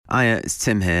Hiya, it's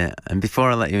Tim here, and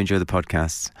before I let you enjoy the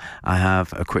podcast, I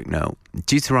have a quick note.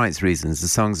 Due to rights reasons, the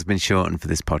songs have been shortened for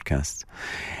this podcast.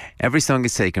 Every song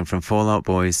is taken from Fall Out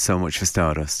Boy's So Much for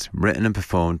Stardust, written and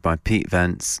performed by Pete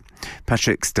Wentz,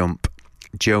 Patrick Stump,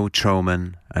 Joe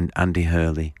Troman, and Andy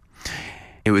Hurley.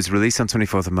 It was released on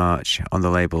 24th of March on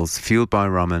the labels Fueled by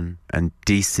Ramen and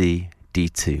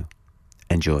DCD2.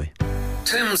 Enjoy.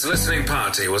 Tim's listening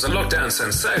party was a lockdown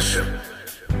sensation.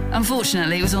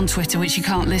 Unfortunately, it was on Twitter, which you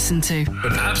can't listen to.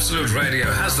 But Absolute Radio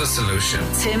has the solution.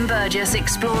 Tim Burgess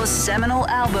explores seminal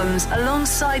albums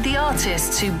alongside the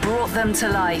artists who brought them to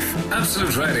life.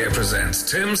 Absolute Radio presents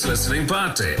Tim's listening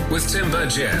party with Tim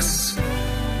Burgess.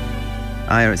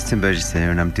 Hiya, it's Tim Burgess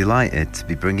here, and I'm delighted to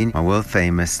be bringing my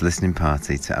world-famous listening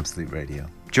party to Absolute Radio.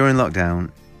 During lockdown,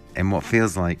 in what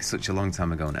feels like such a long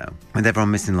time ago now, with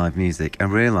everyone missing live music, I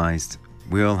realised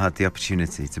we all had the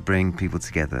opportunity to bring people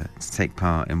together to take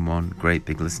part in one great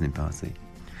big listening party.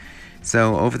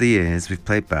 So over the years, we've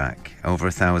played back over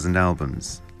 1,000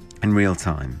 albums in real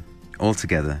time, all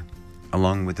together,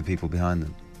 along with the people behind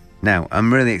them. Now,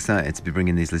 I'm really excited to be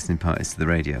bringing these listening parties to the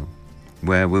radio,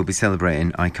 where we'll be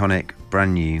celebrating iconic,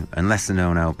 brand new and lesser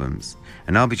known albums,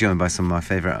 and I'll be joined by some of my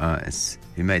favourite artists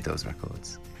who made those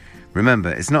records. Remember,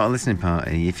 it's not a listening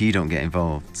party if you don't get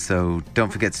involved, so don't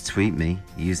forget to tweet me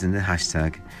using the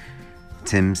hashtag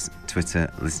Tim's Twitter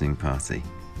Listening Party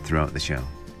throughout the show.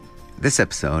 This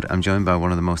episode, I'm joined by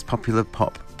one of the most popular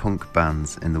pop-punk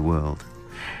bands in the world.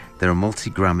 They're a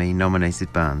multi-Grammy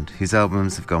nominated band whose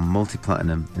albums have gone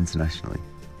multi-platinum internationally.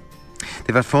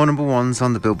 They've had 4 number ones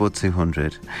on the Billboard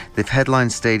 200, they've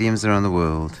headlined stadiums around the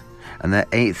world, and their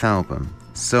 8th album,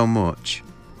 So Much,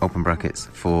 open brackets,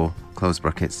 for close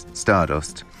brackets,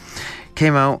 Stardust,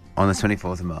 came out on the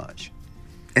 24th of March.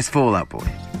 It's Fall Out Boy.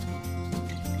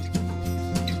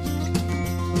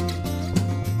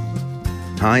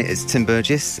 Hi, it's Tim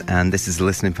Burgess, and this is the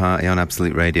listening party on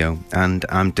Absolute Radio, and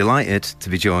I'm delighted to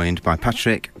be joined by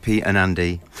Patrick, Pete and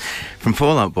Andy from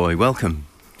Fall Out Boy. Welcome.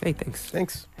 Hey,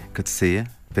 thanks. Good to see you.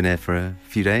 Been here for a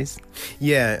few days?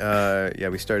 Yeah,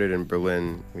 we started in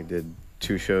Berlin. We did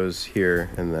 2 shows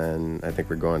here, and then I think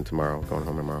we're going home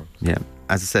tomorrow. Yeah.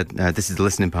 As I said, this is the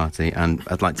listening party, and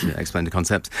I'd like to explain the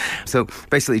concept. So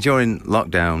basically, during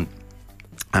lockdown,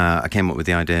 I came up with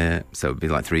the idea, so it would be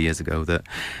like 3 years ago, that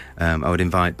I would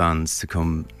invite bands to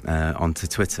come onto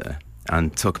Twitter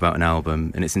and talk about an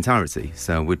album in its entirety.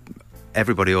 So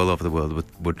everybody all over the world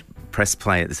would press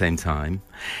play at the same time,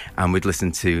 and we'd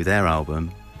listen to their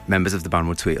album. Members of the band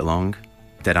would tweet along,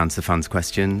 they'd answer fans'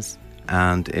 questions,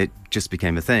 and it just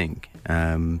became a thing.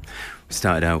 We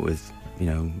started out with,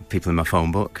 people in my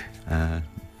phone book,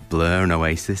 Blur and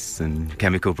Oasis and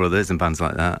Chemical Brothers and bands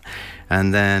like that.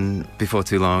 And then before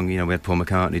too long, we had Paul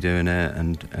McCartney doing it,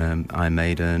 and Iron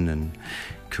Maiden and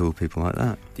cool people like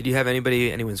that. Did you have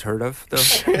anyone's heard of, though?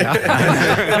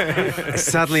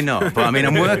 Sadly not, but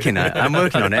I'm working on it,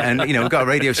 and we've got a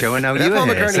radio show, and now you're Paul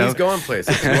here. McCartney, So he's going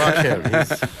places. Watch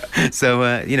him.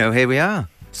 So here we are.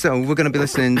 So we're going to be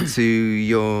listening to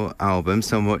your album,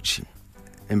 So Much,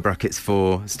 in brackets,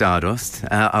 for Stardust.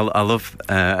 I love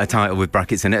a title with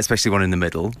brackets in it, especially one in the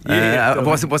middle.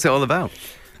 What's it all about?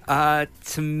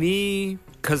 To me,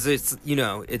 because it's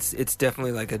it's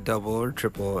definitely like a double or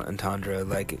triple entendre.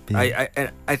 Like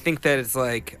I think that it's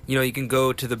like you can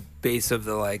go to the base of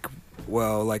the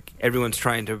like everyone's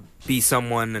trying to be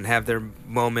someone and have their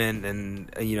moment, and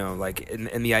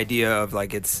and the idea of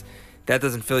like it's. That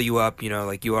doesn't fill you up,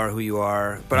 like you are who you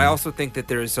are. But I also think that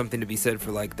there is something to be said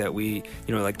for like that we,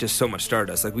 like just so much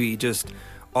Stardust. Like we just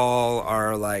all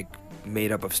are like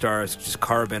made up of stars, just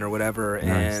carbon or whatever.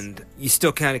 Nice. And you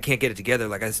still kind of can't get it together.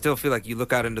 Like I still feel like you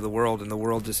look out into the world and the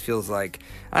world just feels like,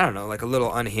 I don't know, like a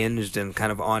little unhinged and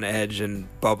kind of on edge and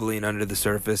bubbling under the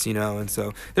surface, And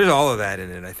so there's all of that in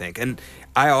it, I think. And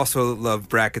I also love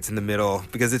brackets in the middle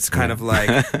because it's kind of like,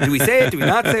 do we say it? Do we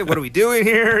not say it? What are we doing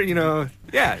here?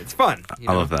 Yeah, it's fun.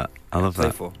 I love that.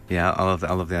 Playful. That. Yeah, I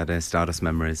love the idea of Stardust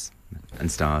memories and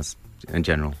stars in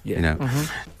general. Yeah.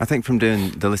 I think from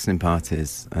doing the listening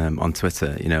parties on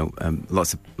Twitter,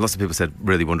 lots of people said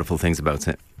really wonderful things about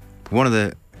it. One of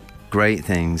the great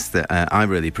things that I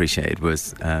really appreciated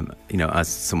was, as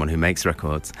someone who makes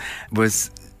records,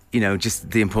 was just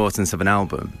the importance of an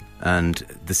album and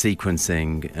the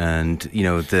sequencing and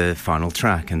the final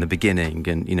track and the beginning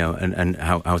and and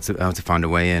how to find a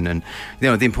way in, and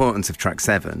the importance of track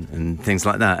 7 and things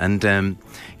like that. And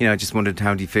I just wondered,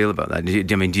 how do you feel about that?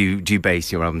 Do you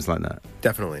base your albums like that?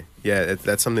 Definitely. Yeah,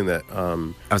 that's something that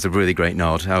that was a really great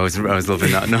nod. I was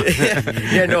loving that nod.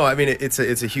 Yeah, no, it's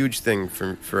a huge thing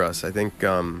for us. I think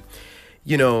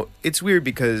it's weird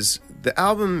because the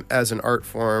album as an art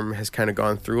form has kind of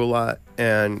gone through a lot,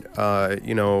 and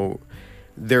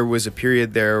there was a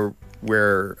period there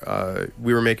where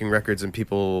we were making records and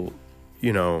people,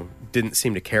 didn't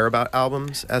seem to care about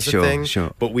albums as a thing.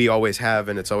 Sure. But we always have,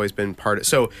 and it's always been part of.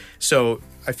 So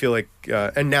I feel like,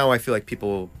 and now I feel like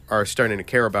people are starting to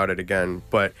care about it again.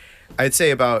 But I'd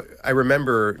say I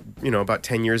remember, about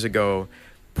 10 years ago,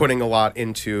 putting a lot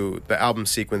into the album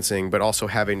sequencing, but also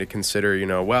having to consider,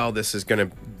 this is going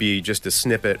to be just a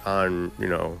snippet on,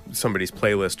 somebody's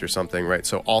playlist or something, right?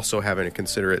 So also having to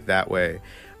consider it that way.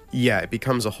 Yeah, it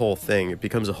becomes a whole thing. It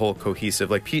becomes a whole cohesive.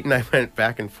 Like Pete and I went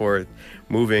back and forth,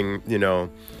 moving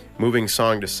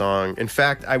song to song. In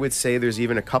fact, I would say there's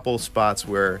even a couple spots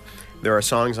where there are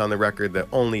songs on the record that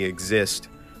only exist,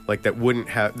 like that wouldn't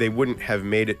have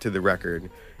made it to the record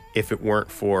if it weren't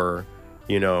for,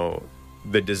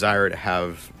 the desire to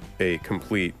have a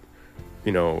complete,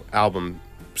 album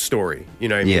story. You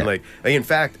know what I mean? Yeah. Like, in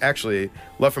fact, actually,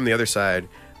 Love from the Other Side,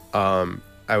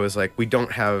 I was like, we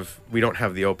don't have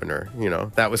the opener,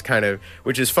 that was kind of,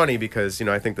 which is funny because,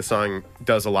 I think the song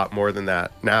does a lot more than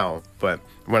that now. But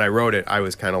when I wrote it, I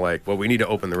was kind of like, well, we need to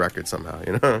open the record somehow,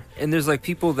 And there's like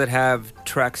people that have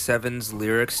track 7's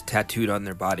lyrics tattooed on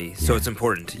their body. So it's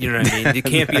important. You know what I mean? It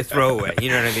can't be a throwaway. You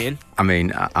know what I mean? I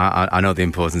mean, I know the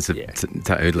importance of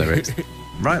tattooed lyrics.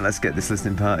 Right, let's get this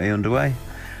listening party underway.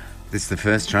 This is the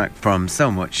first track from So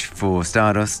Much for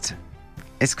Stardust.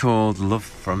 It's called Love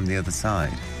from the Other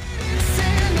Side.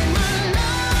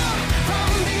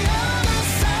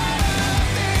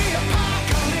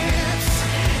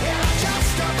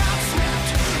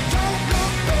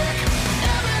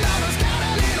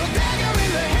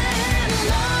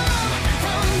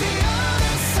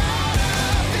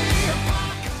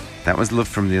 That was Love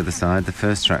from the Other Side, the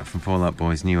first track from Fall Out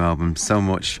Boy's new album, So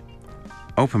Much,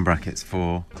 open brackets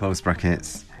for, close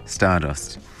brackets,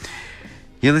 Stardust.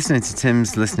 You're listening to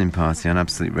Tim's Listening Party on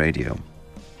Absolute Radio.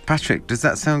 Patrick, does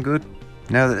that sound good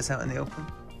now that it's out in the open?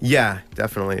 Yeah,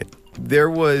 definitely. There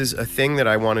was a thing that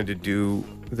I wanted to do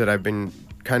that I've been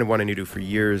kind of wanting to do for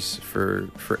years,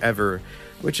 forever,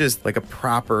 which is like a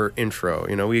proper intro.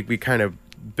 We kind of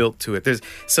built to it.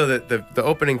 The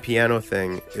opening piano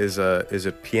thing is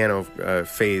a piano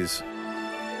phase.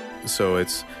 So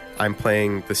I'm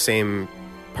playing the same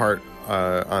part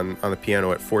on the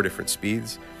piano at 4 different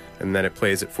speeds. And then it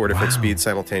plays at 4 different speeds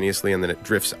simultaneously, and then it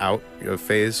drifts out of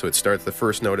phase. So it starts the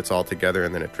first note, it's all together,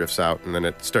 and then it drifts out, and then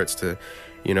it starts to,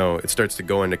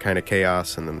 go into kind of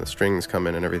chaos, and then the strings come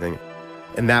in and everything.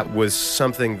 And that was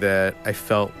something that I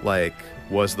felt like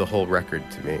was the whole record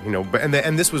to me,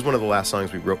 And this was one of the last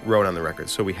songs we wrote on the record,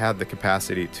 so we had the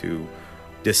capacity to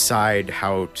decide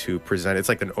how to present. It's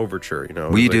like an overture,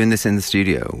 Were you doing this in the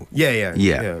studio?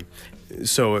 Yeah.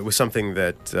 So it was something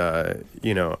that,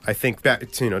 I think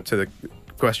back to the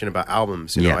question about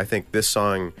albums, I think this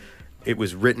song, it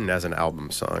was written as an album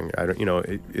song. I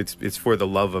don't, it's for the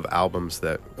love of albums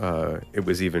that it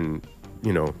was even,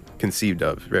 conceived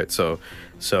of, right? So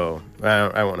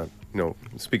I want to,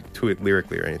 speak to it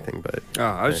lyrically or anything, but. Oh,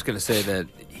 I was just going to say that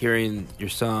hearing your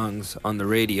songs on the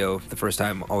radio the first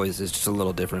time always is just a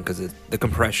little different because the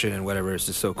compression and whatever is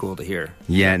just so cool to hear.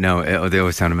 Yeah, no, they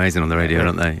always sound amazing on the radio,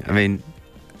 don't they? I mean,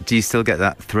 do you still get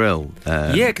that thrill?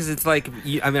 Yeah, because it's like,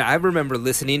 I remember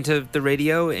listening to the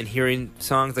radio and hearing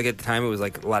songs, like at the time it was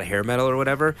like a lot of hair metal or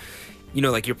whatever.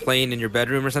 Like you're playing in your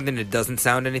bedroom or something, and it doesn't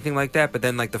sound anything like that. But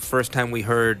then like the first time we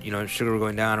heard, Sugar We're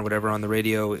Going Down or whatever on the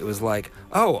radio, it was like,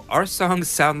 oh, our songs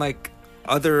sound like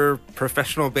other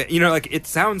professional band, like it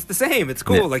sounds the same. It's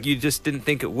cool. Yeah. Like you just didn't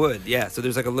think it would. Yeah. So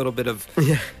there's like a little bit of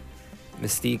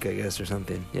mystique, I guess, or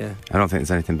something. Yeah. I don't think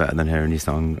there's anything better than hearing your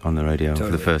song on the radio for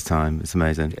the first time. It's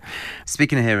amazing. Yeah.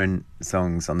 Speaking of hearing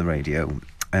songs on the radio,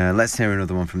 let's hear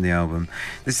another one from the album.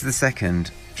 This is the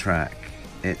second track.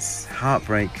 It's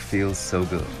Heartbreak Feels So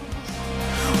Good.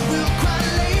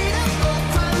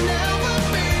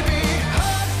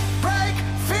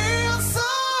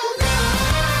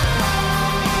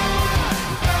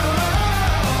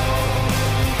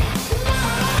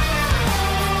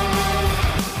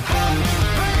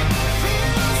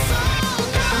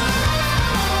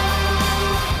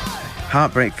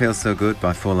 Heartbreak Feels So Good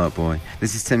by Fall Out Boy.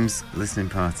 This is Tim's Listening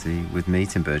Party with me,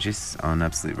 Tim Burgess, on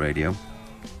Absolute Radio.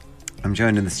 I'm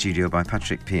joined in the studio by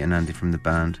Patrick, Pete and Andy from the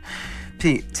band.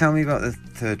 Pete, tell me about the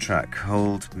third track,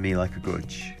 Hold Me Like a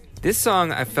Grudge. This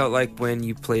song, I felt like when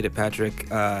you played it, Patrick,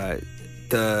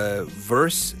 the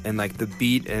verse and like the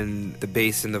beat and the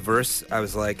bass in the verse, I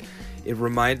was like, there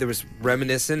was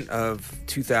reminiscent of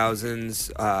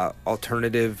 2000s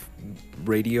alternative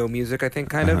radio music, I think,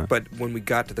 kind of. But when we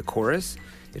got to the chorus,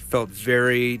 it felt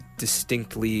very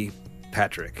distinctly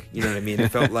Patrick. You know what I mean? It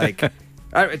felt like,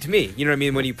 to me, you know what I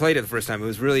mean? When you played it the first time, it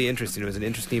was really interesting. It was an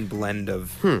interesting blend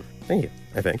of... Thank you,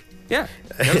 I think. Yeah,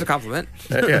 that was a compliment.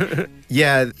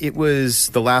 Yeah, it was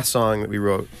the last song that we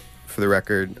wrote for the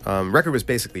record. Record was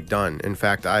basically done. In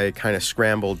fact, I kind of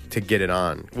scrambled to get it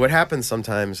on. What happens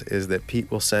sometimes is that Pete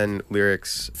will send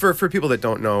lyrics. For people that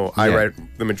don't know, I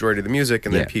write the majority of the music,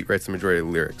 and then Pete writes the majority of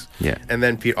the lyrics. Yeah. And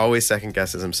then Pete always second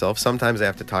guesses himself. Sometimes I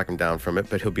have to talk him down from it,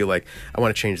 but he'll be like, I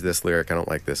want to change this lyric. I don't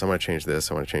like this. I want to change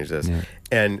this. I want to change this. Yeah.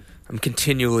 And I'm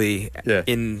continually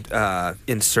in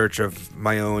search of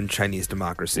my own Chinese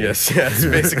democracy. Yes.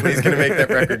 Basically, he's going to make that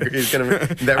record. He's going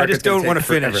to. I just don't want to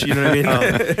finish. You know what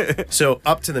I mean? So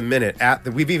up to the minute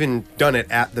we've even done it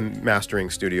at the mastering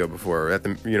studio before. At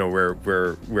the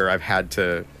where I've had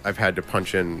to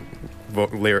punch in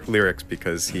lyrics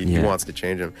because he wants to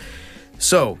change them.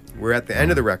 So we're at the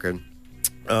end of the record,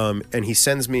 and he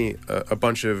sends me a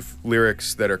bunch of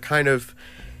lyrics that are kind of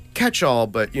catch-all,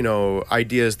 but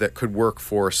ideas that could work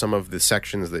for some of the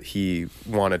sections that he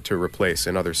wanted to replace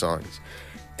in other songs.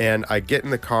 And I get in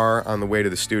the car on the way to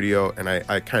the studio, and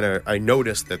I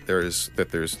notice that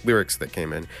there's lyrics that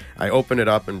came in. I open it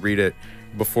up and read it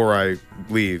before I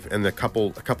leave, and a couple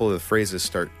of the phrases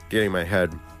start getting in my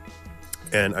head.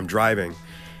 And I'm driving,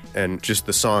 and just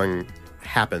the song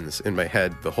happens in my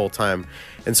head the whole time.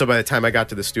 And so by the time I got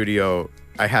to the studio,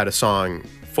 I had a song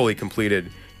fully completed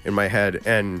in my head,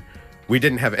 and we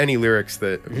didn't have any lyrics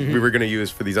that we were going to use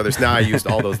for these others. Now I used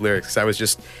all those lyrics because I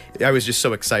was just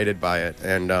so excited by it,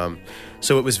 and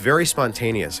so it was very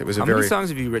spontaneous. It was How many songs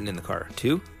have you written in the car?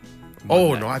 2?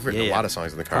 Oh no, I've written a lot of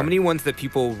songs in the car. How many ones that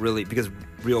people really, because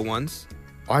real ones?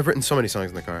 Oh, I've written so many songs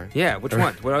in the car. Yeah, which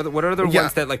ones? What are the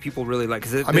ones that like people really like?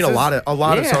 A lot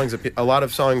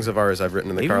of songs of ours I've written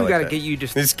in the car. Maybe we got to get you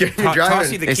just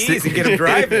toss you the keys and get them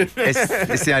driving.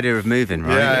 It's the idea of moving,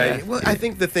 right? Yeah. Well, I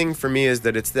think the thing for me is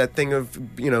that it's that thing of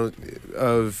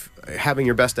of having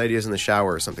your best ideas in the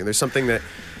shower or something. There's something that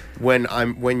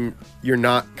when you're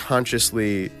not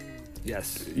consciously,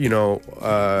 at your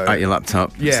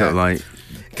laptop, sort of like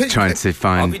trying to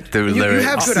find the lyrics. You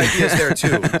have good ideas there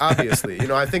too, obviously.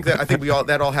 I think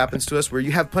that all happens to us where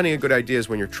you have plenty of good ideas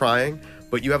when you're trying,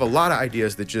 but you have a lot of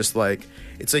ideas that just like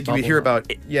it's like you would hear about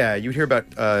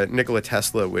Nikola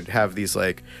Tesla would have these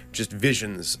like just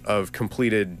visions of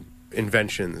completed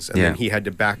inventions, and then he had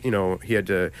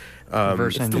to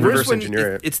reverse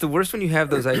engineer it. It's the worst when you have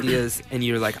those ideas and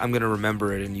you're like, I'm gonna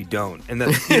remember it, and you don't. And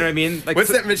that's, you know what I mean? Like,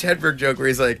 what's that Mitch Hedberg joke where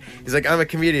he's like, I'm a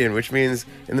comedian, which means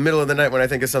in the middle of the night when I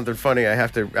think of something funny, I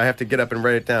have to get up and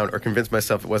write it down or convince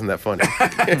myself it wasn't that funny.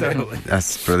 Totally.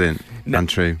 That's brilliant and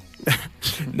true.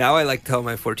 Now I like tell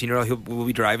my 14-year-old we'll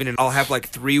be driving and I'll have like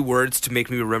 3 words to make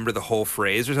me remember the whole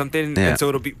phrase or something, and so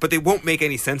it'll be, but they won't make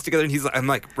any sense together. And I'm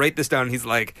like, write this down. And he's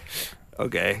like,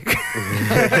 okay.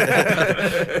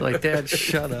 Like, Dad,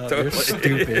 shut up. Totally. You're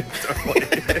stupid.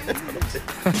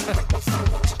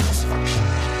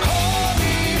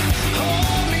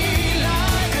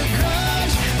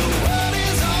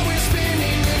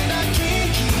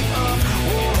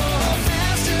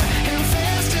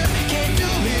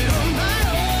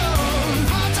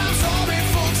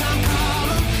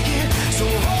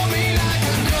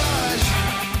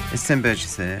 It's Tim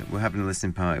Burgess here. We're having a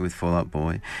listening party with Fall Out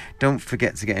Boy. Don't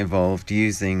forget to get involved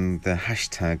using the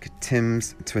hashtag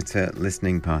Tim's Twitter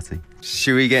listening party.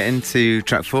 Should we get into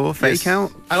track 4, Fake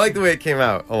Out? I like the way it came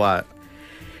out a lot.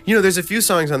 There's a few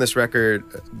songs on this record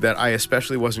that I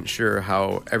especially wasn't sure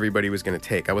how everybody was going to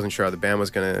take. I wasn't sure how the band was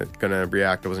going to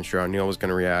react. I wasn't sure how Neil was going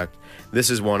to react. This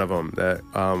is one of them that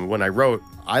when I wrote,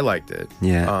 I liked it.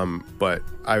 Yeah. But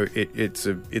it's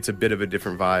a bit of a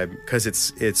different vibe because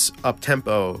it's up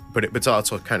tempo, but it's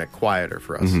also kind of quieter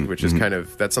for us, which is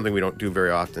that's something we don't do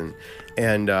very often.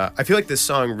 And I feel like this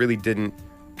song really didn't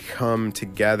come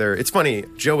together. It's funny,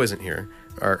 Joe isn't here.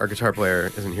 Our guitar player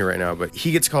isn't here right now, but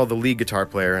he gets called the lead guitar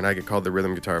player and I get called the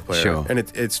rhythm guitar player. Sure. And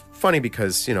it's funny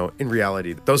because, in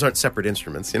reality, those aren't separate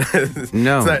instruments.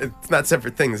 No. It's not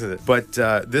separate things, is it? But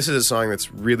this is a song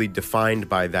that's really defined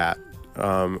by that,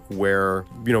 where,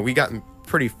 we got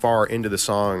pretty far into the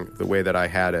song the way that I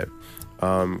had it,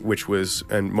 which was,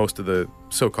 and most of the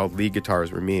so-called lead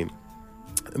guitars were me.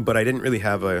 But I didn't really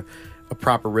have a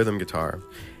proper rhythm guitar.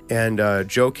 And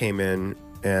Joe came in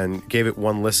and gave it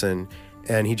one listen,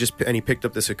 and he picked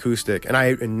up this acoustic,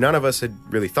 and none of us had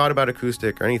really thought about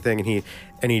acoustic or anything,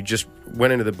 and he just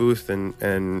went into the booth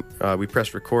and we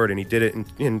pressed record, and he did it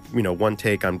in one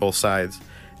take on both sides,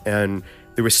 and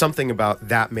there was something about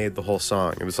that made the whole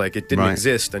song. It was like it didn't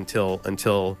exist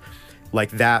until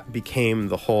like that became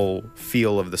the whole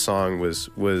feel of the song was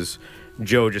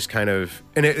Joe just kind of,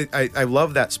 and I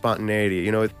love that spontaneity.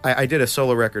 You know, I did a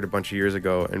solo record a bunch of years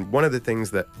ago, and one of the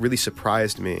things that really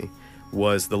surprised me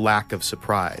was the lack of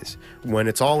surprise. When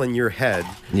it's all in your head,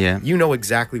 you know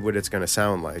exactly what it's going to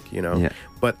sound like, you know. Yeah.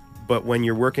 But when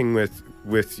you're working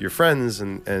with your friends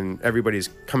and everybody's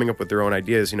coming up with their own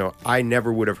ideas, you know, I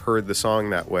never would have heard the song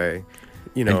that way.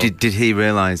 You know, and did he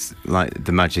realize like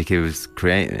the magic he was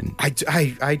creating?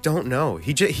 I don't know.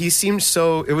 He seemed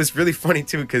so. It was really funny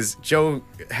too because Joe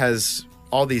has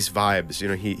all these vibes. You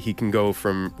know, he can go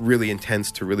from really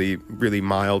intense to really really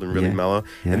mild and really mellow.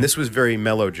 Yeah. And this was very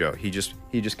mellow Joe. He just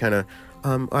kind of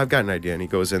I've got an idea, and he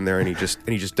goes in there and he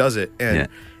just does it.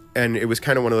 And it was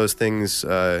kind of one of those things.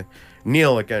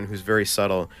 Neil, again, who's very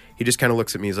subtle, he just kind of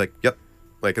looks at me. He's like, "Yep."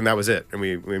 Like, and that was it, and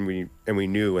we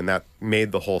knew, and that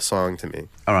made the whole song to me.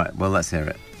 All right, well, let's hear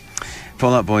it.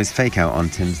 Fall Out Boy's Fake Out on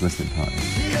Tim's listening party.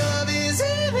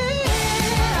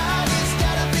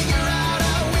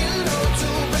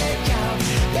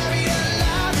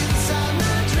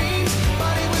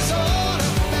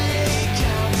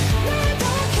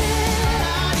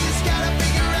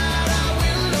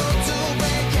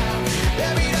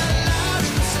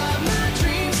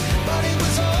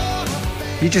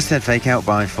 You just said Fake Out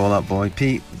by Fall Out Boy.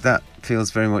 Pete, that feels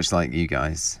very much like you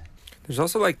guys. There's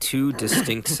also like two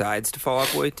distinct sides to Fall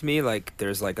Out Boy to me. Like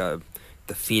there's like the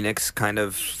Phoenix kind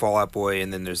of Fall Out Boy,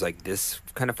 and then there's like this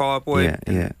kind of Fall Out Boy. Yeah,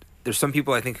 yeah. There's some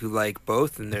people I think who like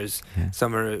both, and there's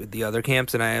some are the other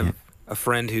camps. And I have a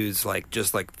friend who's like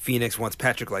just like Phoenix wants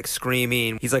Patrick like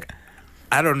screaming. He's like,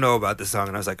 I don't know about this song,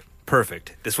 and I was like,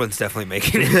 perfect. This one's definitely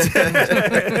making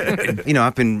it. You know,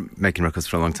 I've been making records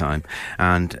for a long time,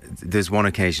 and there's one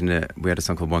occasion that we had a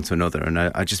song called One to Another, and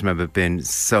I just remember being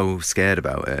so scared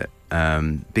about it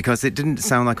because it didn't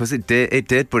sound like us. It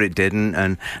did, but it didn't,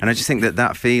 and I just think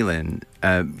that feeling,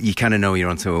 you kind of know you're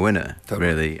onto a winner. Totally.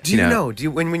 Really. Do you know? Do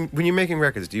you when you're making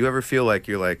records, do you ever feel like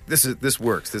you're like this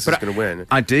works? This is going to win?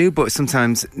 I do, but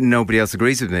sometimes nobody else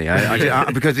agrees with me.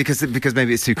 Because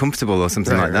maybe it's too comfortable or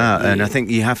something like that. And I think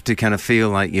you have to kind of feel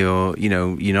like you're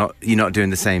not doing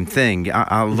the same thing.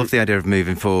 I love the idea of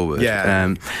moving forward.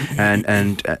 Yeah.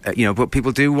 But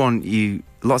people do want you.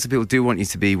 Lots of people do want you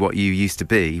to be what you used to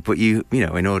be, but you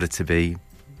know, in order to be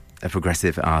a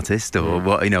progressive artist or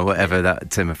whatever that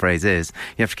term of phrase is,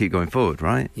 you have to keep going forward,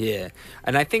 right? Yeah.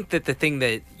 And I think that the thing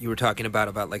that you were talking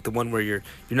about like the one where you're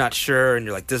not sure and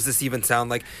you're like, does this even sound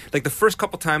like the first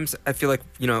couple times, I feel like,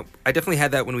 you know, I definitely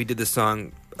had that when we did this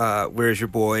song, Where's Your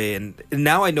Boy? And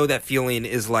now I know that feeling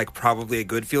is like probably a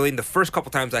good feeling. The first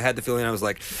couple times I had the feeling, I was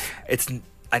like,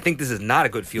 I think this is not a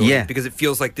good feeling because it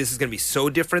feels like this is going to be so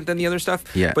different than the other stuff.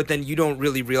 Yeah. But then you don't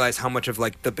really realize how much of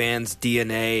like the band's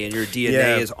DNA and your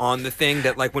DNA is on the thing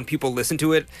that like when people listen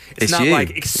to it, it's not like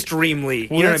extremely,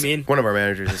 you know what I mean? One of our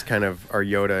managers is kind of our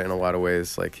Yoda in a lot of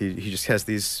ways. Like he just has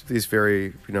these very,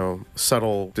 you know,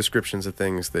 subtle descriptions of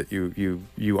things that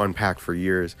you unpack for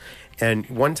years. And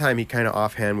one time he kind of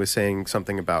offhand was saying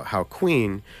something about how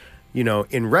Queen, you know,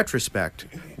 in retrospect,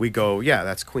 we go, yeah,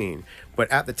 that's Queen. But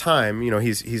at the time, you know,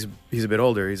 he's a bit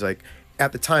older. He's like,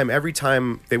 at the time, every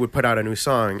time they would put out a new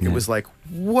song, it was like,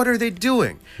 what are they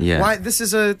doing? Yeah. Why this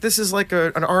is like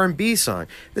an R&B song.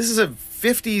 This is a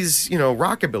 50s, you know,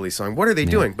 rockabilly song. What are they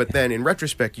doing? But then in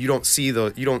retrospect, you don't see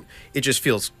it just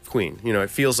feels Queen. You know, it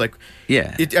feels like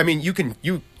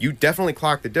you definitely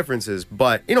clock the differences,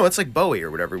 but you know, it's like Bowie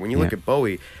or whatever. When you look at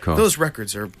Bowie, those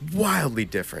records are wildly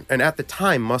different. And at the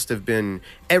time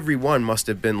everyone must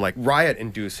have been like riot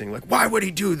inducing, like why would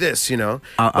he do this, you know?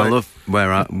 I love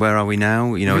Where Are We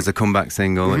Now, you know, as a comeback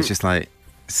single. It's just like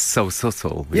so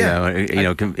subtle, you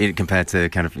know, compared to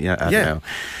kind of, I don't know.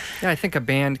 Yeah, I think a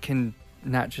band can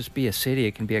not just be a city,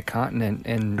 it can be a continent,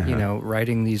 and you know,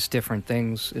 writing these different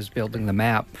things is building the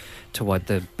map to what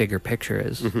the bigger picture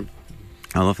is.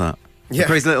 I love that. Yeah. A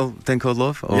crazy little thing called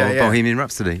love, or Bohemian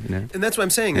Rhapsody, you know. And that's what I'm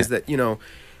saying is that, you know,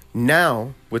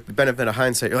 now with the benefit of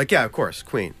hindsight, you're like, yeah, of course,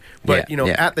 Queen. But you know,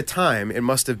 at the time, it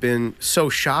must have been so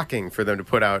shocking for them to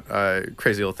put out a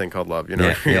crazy little thing called Love. You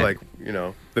know, like, you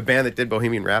know, the band that did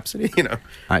Bohemian Rhapsody. You know,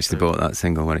 I actually bought that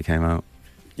single when it came out.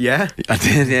 Yeah, I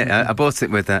did. Yeah, I bought it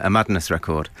with a Madness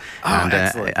record. Oh,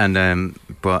 excellent!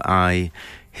 But I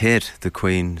hid the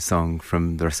Queen song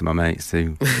from the rest of my mates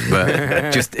who were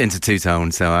just into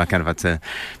two-tone, so I kind of had to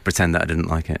pretend that I didn't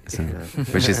like it, so,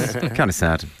 which is kind of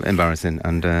sad, embarrassing,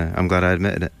 and I'm glad I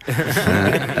admitted it.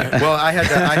 Well, I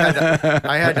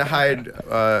had to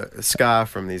hide ska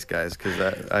from these guys because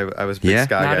I was a big ska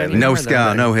guy. No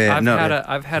ska, no here.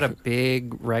 I've had a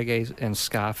big reggae and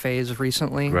ska phase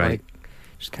recently, like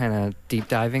just kind of deep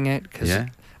diving it because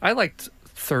I liked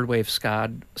third wave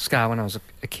ska when I was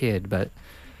a kid, but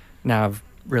now I've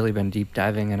really been deep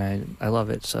diving, and I love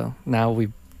it. So now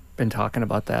we've been talking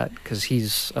about that because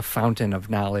he's a fountain of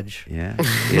knowledge. Yeah,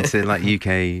 it's like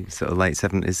UK sort of late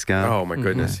 70s ska. Oh my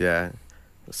goodness, yeah.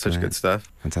 Such good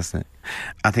stuff. Fantastic.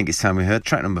 I think it's time we heard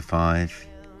track number 5,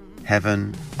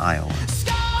 Heaven, Iowa.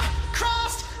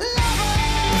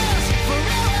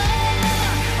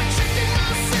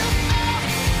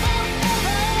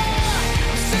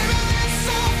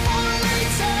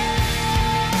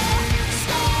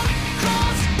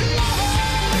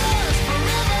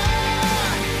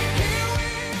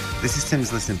 This is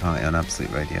Tim's Listening Party on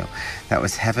Absolute Radio. That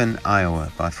was Heaven,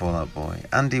 Iowa by Fall Out Boy.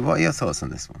 Andy, what are your thoughts on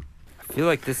this one? I feel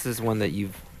like this is one that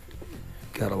you've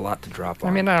got a lot to drop on.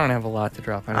 I mean, I don't have a lot to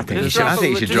drop on. I think you should drop a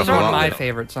It's lot. one of my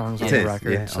favorite songs on the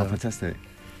record. Yeah. So. Oh, fantastic.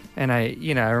 And I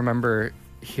remember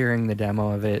hearing the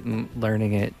demo of it and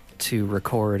learning it to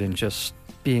record and just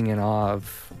being in awe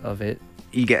of it.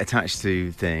 You get attached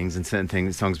to things, and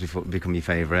certain songs become your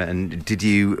favourite. And did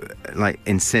you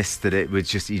insist that it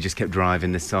was you just kept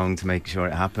driving this song to make sure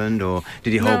it happened, or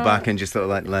did you hold back and just sort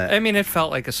of let? I mean, it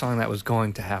felt like a song that was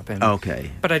going to happen. Okay.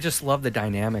 But I just love the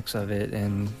dynamics of it,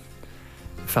 and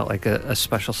felt like a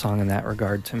special song in that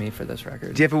regard to me for this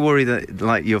record. Do you ever worry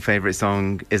that your favourite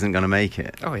song isn't going to make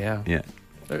it? Oh yeah. Yeah.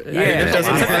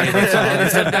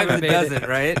 Sometimes it doesn't,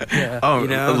 right? Yeah. Oh,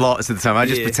 lots of the time. I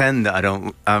just pretend that I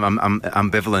don't. I'm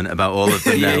ambivalent about all of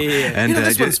them now. And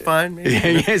this one's fine. Maybe.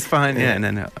 Yeah, it's fine. Yeah,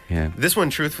 no. Yeah. This one,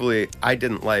 truthfully, I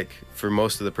didn't like for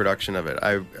most of the production of it.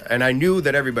 I knew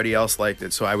that everybody else liked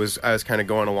it, so I was kind of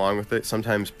going along with it.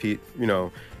 Sometimes Pete,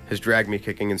 has dragged me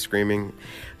kicking and screaming,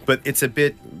 but it's a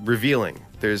bit revealing.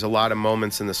 There's a lot of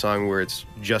moments in the song where it's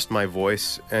just my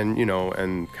voice and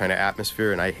and kind of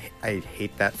atmosphere, and I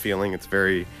hate that feeling. It's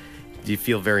you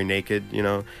feel very naked, I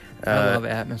love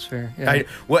atmosphere. Yeah.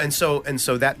 And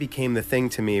so that became the thing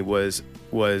to me was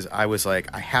I was like,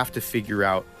 I have to figure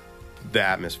out the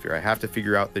atmosphere. I have to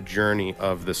figure out the journey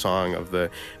of the song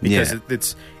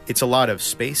because it's a lot of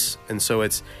space, and so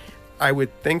I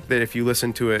would think that if you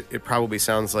listen to it, it probably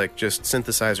sounds like just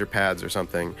synthesizer pads or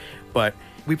something, but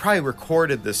we probably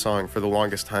recorded this song for the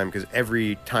longest time because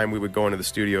every time we would go into the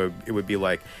studio, it would be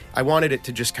like, I wanted it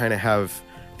to just kind of have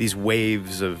these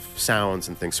waves of sounds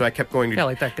and things. So I kept going to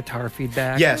like that guitar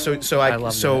feedback. Yeah,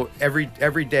 so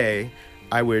every day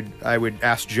I would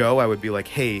ask Joe, I would be like,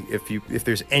 hey, if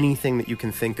there's anything that you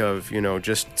can think of,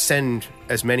 just send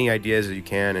as many ideas as you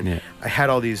can. And I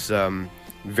had all these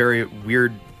very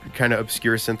weird kind of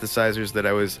obscure synthesizers that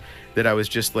I was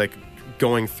just like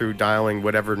going through dialing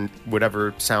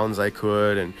whatever sounds I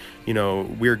could,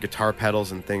 and weird guitar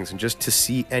pedals and things, and just to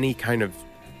see any kind of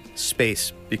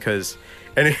space, because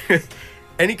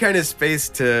any kind of space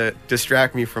to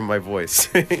distract me from my voice,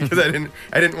 because I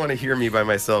didn't want to hear me by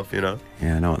myself, Yeah,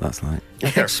 I know what that's like.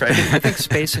 Yeah, right. I think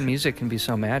space in music can be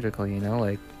so magical,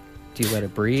 like, do you let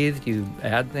it breathe? Do you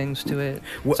add things to it?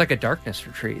 It's like a darkness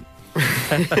retreat.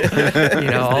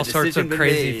 All sorts of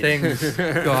crazy things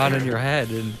go on in your head,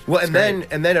 and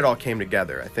then it all came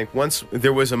together. I think once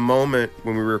there was a moment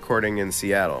when we were recording in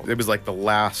Seattle, it was like the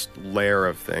last layer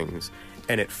of things,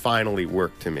 and it finally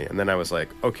worked to me. And then I was like,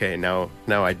 okay, now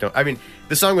I don't. I mean,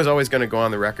 the song was always going to go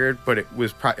on the record, but it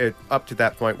was up to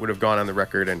that point would have gone on the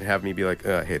record and have me be like,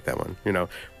 I hate that one,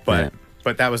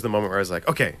 But that was the moment where I was like,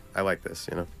 okay, I like this,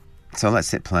 So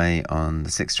let's hit play on the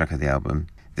 6th track of the album.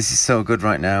 This is So Good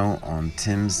right now on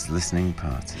Tim's Listening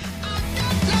Party.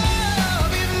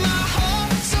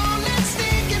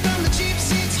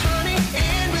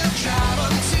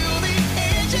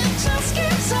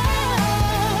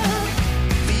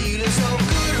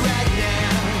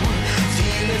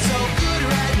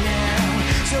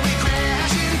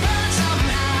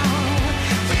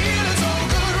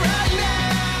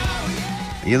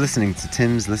 You're listening to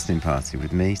Tim's Listening Party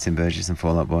with me, Tim Burgess, and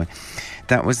Fall Out Boy.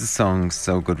 That was the song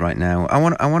So Good Right Now. I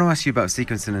want to ask you about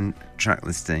sequencing and track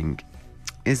listing.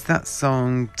 Is that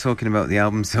song talking about the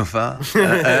album so far?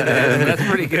 That's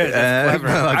pretty good. That's clever.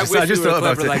 Well, I wish you were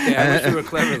clever like that. I wish you were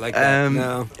clever like that.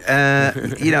 No.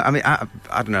 I mean, I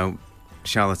don't know.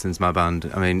 Charlatans, my band.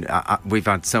 I mean, we've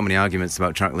had so many arguments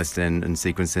about track listing and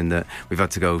sequencing that we've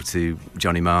had to go to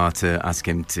Johnny Marr to ask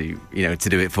him to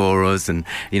do it for us, and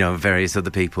various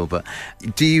other people. But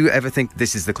do you ever think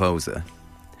this is the closer?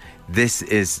 This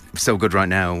is So Good right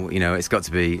now. It's got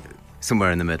to be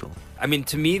somewhere in the middle. I mean,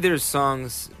 to me, there's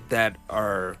songs that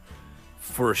are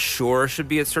for sure should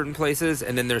be at certain places,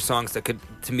 and then there's songs that could,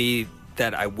 to me,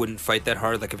 that I wouldn't fight that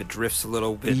hard, like if it drifts a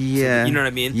little bit. Yeah. You know what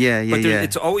I mean? Yeah. But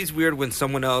it's always weird when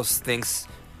someone else thinks,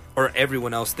 or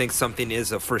everyone else thinks something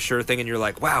is a for sure thing, and you're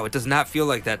like, wow, it does not feel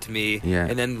like that to me. Yeah.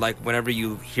 And then, like, whenever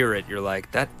you hear it, you're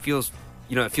like, that feels,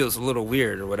 it feels a little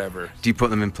weird or whatever. Do you put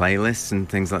them in playlists and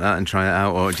things like that and try it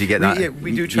out, or do you get that?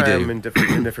 We do try them in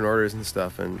different orders and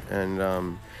stuff,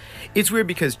 and it's weird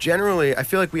because generally I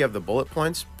feel like we have the bullet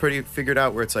points pretty figured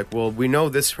out, where it's like, well, we know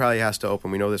this probably has to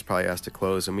open, we know this probably has to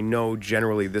close, and we know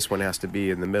generally this one has to be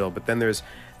in the middle. But then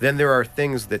there are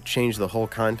things that change the whole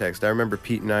context. I remember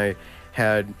Pete and I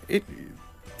had it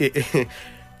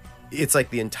it's like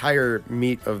the entire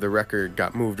meat of the record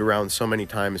got moved around so many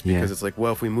times because it's like,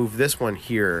 well, if we move this one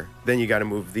here, then you got to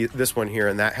move this one here,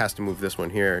 and that has to move this one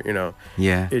here,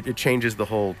 Yeah. It changes the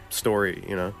whole story,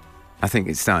 I think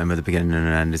it's starting with a beginning and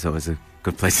an end is always a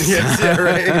good place to start. Yes, yeah,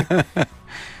 right.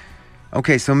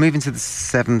 Okay, so moving to the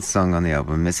 7th song on the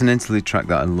album. It's an interlude track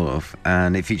that I love,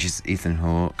 and it features Ethan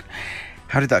Hawke.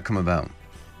 How did that come about?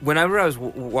 Whenever I was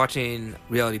watching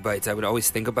Reality Bites, I would always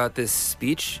think about this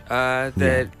speech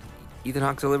that Ethan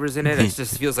Hawke delivers in it. It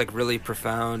just feels like really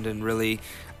profound and really,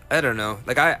 I don't know.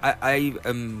 Like I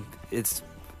am, it's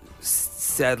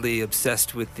sadly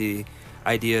obsessed with the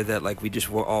idea that like we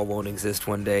just all won't exist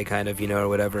one day, kind of, or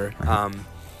whatever.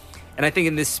 And I think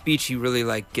in this speech he really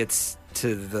like gets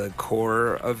to the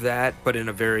core of that, but in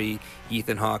a very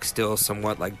Ethan Hawke, still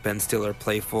somewhat like Ben Stiller,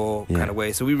 playful kind of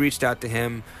way. So we reached out to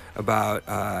him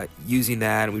about using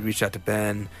that, and we reached out to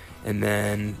Ben, and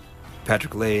then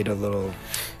Patrick laid a little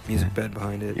music bed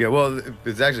behind it. Yeah, well,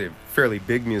 it's actually a fairly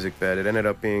big music bed. It ended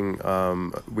up being,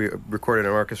 we recorded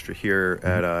an orchestra here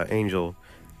at Angel.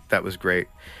 That was great.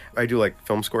 I do like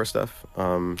film score stuff.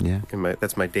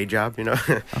 That's my day job,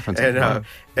 Oh,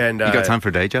 and you got time for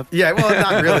a day job? Yeah, well,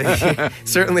 not really.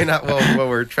 Certainly not while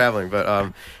we're traveling.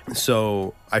 But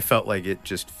so I felt like it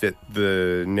just fit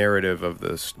the narrative of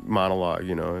this monologue.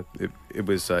 It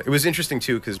was interesting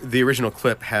too, because the original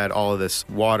clip had all of this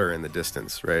water in the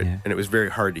distance, right? Yeah. And it was very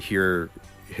hard to hear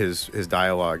his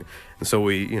dialogue. And so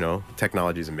we,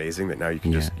 technology is amazing that now you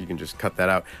can just cut that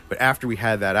out. But after we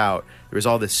had that out, there was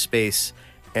all this space,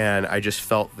 and I just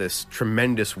felt this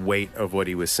tremendous weight of what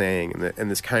he was saying, and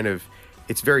this kind of,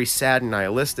 it's very sad and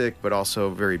nihilistic, but also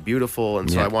very beautiful. And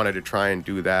so I wanted to try and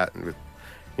do that with,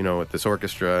 with this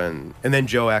orchestra, and then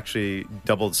Joe actually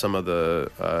doubled some of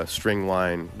the string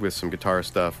line with some guitar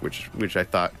stuff, which I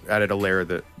thought added a layer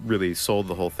that really sold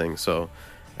the whole thing. So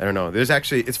I don't know. There's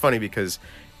actually, it's funny because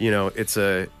it's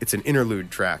an interlude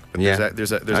track, but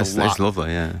there's a lot. It's lovely,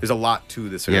 yeah. There's a lot to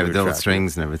this interlude with all track. The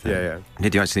strings and everything. Yeah.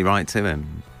 Did you actually write to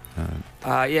him?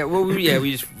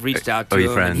 We just reached out to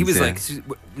him. Friends, and he was like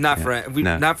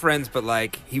not friends, but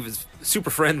like he was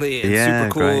super friendly and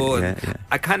super cool. And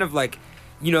I kind of like,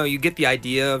 you get the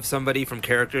idea of somebody from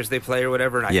characters they play or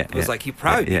whatever, and I was like, he'd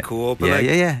probably be cool, but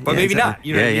but maybe not.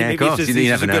 Maybe it's just he's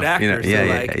just a good actor.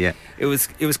 It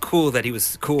was cool that he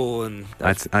was cool, and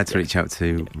I had to reach out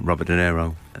to Robert De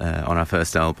Niro on our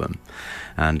first album,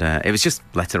 and it was just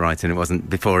letter writing. It wasn't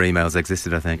before emails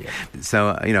existed, I think.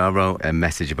 So I wrote a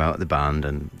message about the band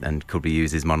and could we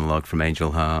use his monologue from Angel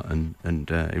Heart, and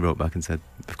he wrote back and said,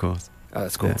 of course. Oh,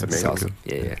 that's cool. Yeah, that's awesome.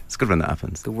 Yeah. It's good when that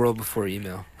happens. The world before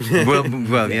email. well,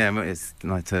 it's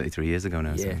like 33 years ago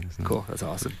now. Yeah, so cool. That's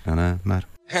awesome. I know, mad.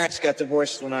 Parents got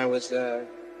divorced when I was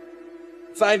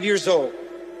 5 years old.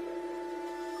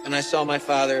 And I saw my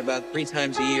father about 3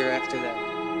 times a year after that.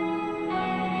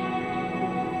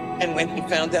 And when he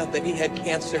found out that he had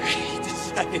cancer, he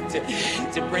decided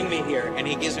to bring me here. And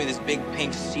he gives me this big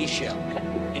pink seashell.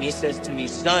 And he says to me,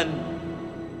 son,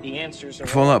 the answers are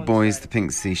Fall Out Boys, The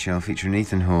Pink Seashell, featuring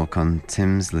Ethan Hawke on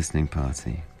Tim's Listening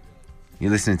Party. You're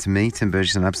listening to me, Tim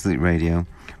Burgess, on Absolute Radio,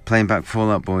 playing back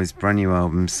Fall Out Boys' brand new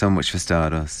album, So Much for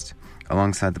Stardust,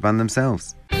 alongside the band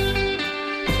themselves.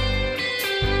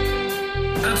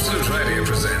 Absolute Radio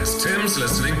presents Tim's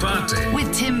Listening Party.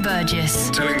 With Tim Burgess.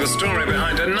 Telling the story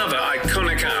behind another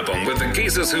iconic album with the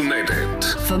geezers who made it.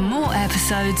 For more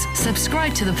episodes,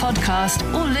 subscribe to the podcast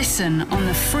or listen on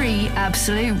the free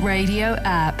Absolute Radio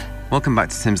app. Welcome back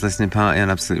to Tim's Listening Party on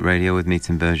Absolute Radio with me,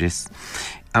 Tim Burgess.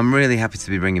 I'm really happy to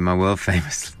be bringing my world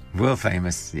famous,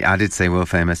 I did say world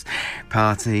famous,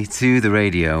 party to the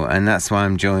radio, and that's why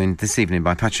I'm joined this evening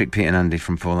by Patrick, Pete and Andy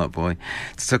from Fall Out Boy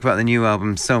to talk about the new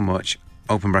album, So Much,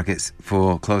 open brackets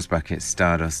for close brackets,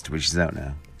 Stardust, which is out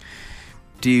now.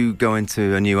 Do you go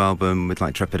into a new album with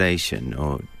like trepidation,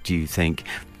 or do you think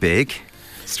big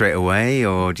straight away,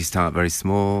 or do you start very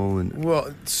small?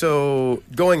 Well, so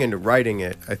going into writing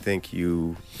it, I think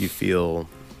you feel,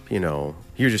 you're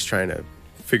just trying to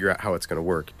figure out how it's going to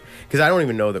work. Because I don't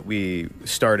even know that we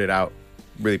started out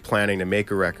really planning to make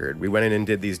a record. We went in and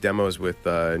did these demos with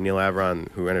Neil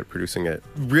Avron, who ended up producing it,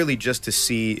 really just to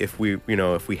see if we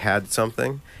had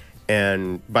something.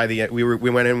 And by the end, we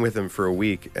went in with him for a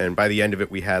week, and by the end of it,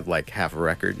 we had like half a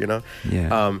record,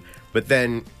 Yeah. But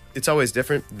then it's always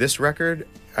different. This record,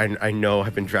 I know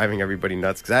I've been driving everybody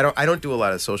nuts because I don't do a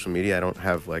lot of social media. I don't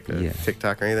have like a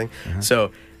TikTok or anything.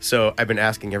 So I've been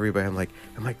asking everybody. I'm like,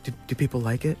 do people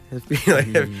like it?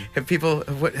 Have people?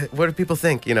 What do people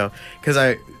think? You know,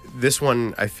 because this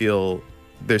one I feel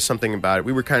there's something about it.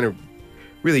 We were kind of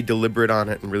really deliberate on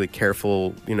it and really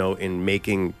careful, you know, in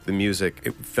making the music.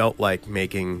 It felt like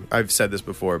making, I've said this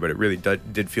before, but it really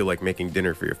did feel like making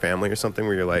dinner for your family or something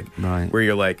where you're like,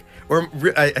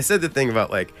 I said the thing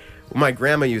about like, when my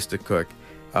grandma used to cook,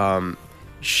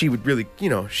 she would really, you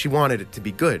know, she wanted it to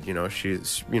be good, you know,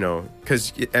 she's, you know,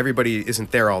 because everybody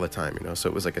isn't there all the time, you know, so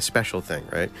it was like a special thing,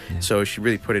 right? Yeah. So she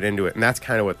really put it into it. And that's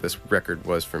kind of what this record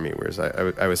was for me, whereas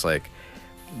I was like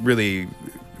really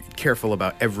careful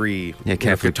about every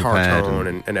guitar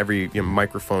tone and every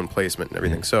microphone placement and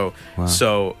everything. So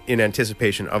in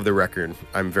anticipation of the record,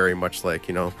 I'm very much like,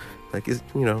 you know, like,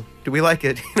 do we like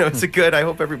it? You know, is it good? I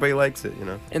hope everybody likes it, you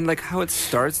know. And like how it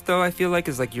starts though, I feel like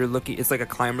is like it's like a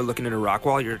climber looking at a rock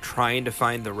wall. You're trying to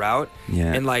find the route.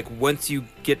 Yeah. And like once you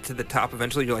get to the top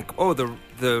eventually, you're like, oh, the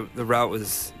route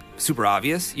was super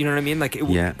obvious, you know what I mean? Like,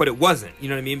 but it wasn't, you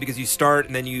know what I mean? Because you start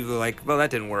and then you like, well, that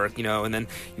didn't work, you know, and then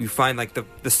you find like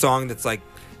the song that's like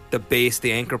the base,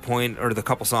 the anchor point, or the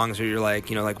couple songs where you're like,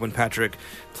 you know, like when Patrick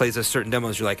plays a certain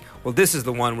demos, you're like, well, this is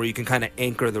the one where you can kind of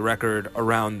anchor the record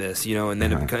around this, you know, and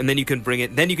then and then you can bring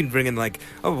in like,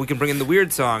 oh, we can bring in the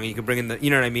weird song, and you can bring in the, you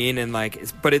know what I mean, and like,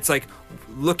 but it's like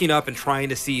looking up and trying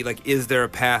to see like, is there a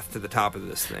path to the top of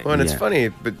this thing? Well, and it's funny,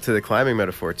 but to the climbing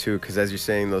metaphor too, because as you're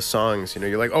saying those songs, you know,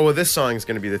 you're like, oh, well, this song is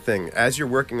going to be the thing. As you're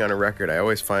working on a record, I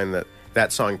always find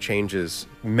that song changes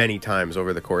many times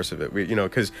over the course of it. We, you know,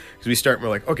 because we start and we're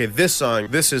like, okay, this song,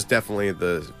 this is definitely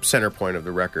the center point of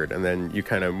the record, and then you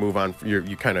kind of move on.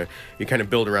 You kind of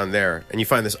build around there, and you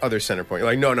find this other center point.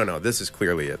 You're like, no, this is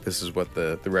clearly it. This is what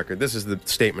the record. This is the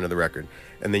statement of the record.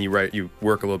 And then you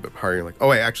work a little bit harder. You're like, oh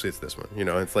wait, actually it's this one. You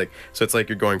know, it's like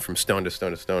you're going from stone to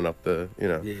stone to stone up the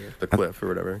the cliff or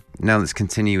whatever. Now let's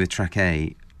continue with track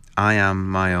 8. I Am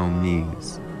My Own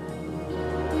Muse.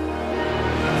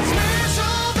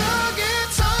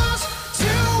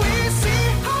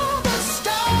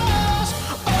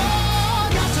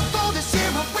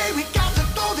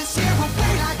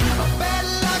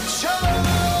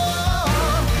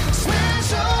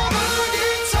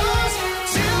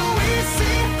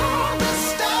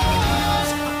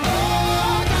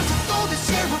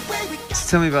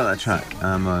 Tell me about that track,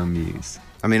 I'm My Own Muse.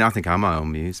 I mean, I think I'm my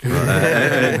own muse,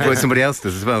 but somebody else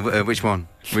does as well. Which one?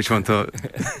 Which one thought?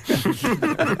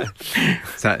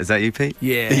 Is that you, Pete?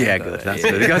 Yeah. Yeah, good. That's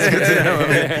good. That's good to know.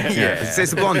 Yeah.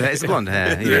 It's a blonde hair. It's a blonde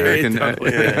hair.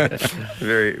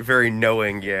 Very, very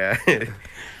knowing. Yeah.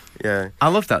 Yeah. I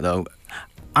love that though.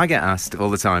 I get asked all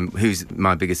the time, who's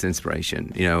my biggest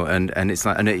inspiration, you know, and it's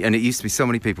like, and it used to be so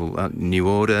many people, New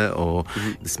Order or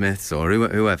the Smiths or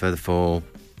whoever, the Fall.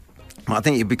 I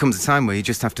think it becomes a time where you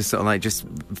just have to sort of like just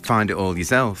find it all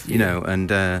yourself, you know, and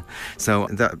so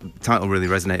that title really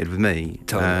resonated with me.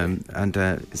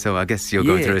 Totally. So I guess you're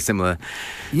going through a similar.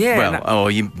 Yeah. Well,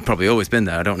 you've probably always been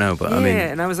there. I don't know, but I mean. Yeah,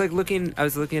 and I was looking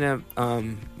at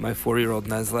my 4-year-old,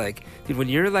 and I was like, dude, when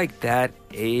you're like that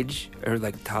age or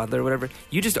like toddler or whatever,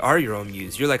 you just are your own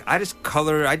muse. You're like, I just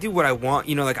color, I do what I want,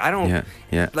 you know, like I don't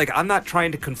like, I'm not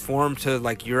trying to conform to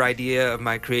like your idea of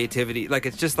my creativity. Like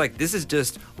it's just like, this is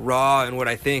just raw and what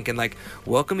I think, and like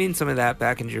welcoming some of that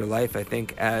back into your life, I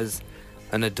think as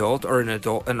an adult or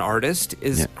an artist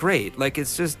is great. Like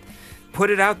it's just put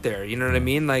it out there, you know what I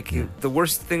mean? Like the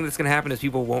worst thing that's gonna happen is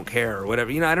people won't care or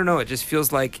whatever, you know. I don't know, it just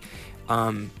feels like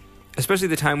especially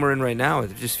the time we're in right now,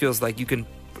 it just feels like you can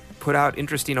put out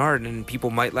interesting art and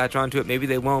people might latch onto it, maybe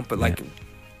they won't, but like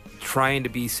trying to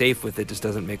be safe with it just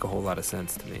doesn't make a whole lot of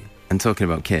sense to me. And talking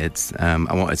about kids, I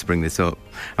wanted to bring this up.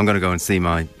 I'm going to go and see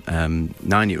my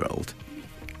 9-year-old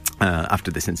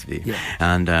after this interview,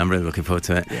 and I'm really looking forward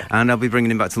to it. And I'll be bringing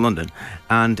him back to London,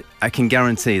 and I can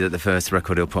guarantee that the first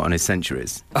record he'll put on is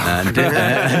Centuries. And,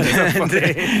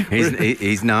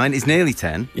 he's 9, he's nearly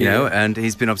 10, you know, and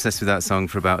he's been obsessed with that song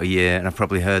for about a year, and I've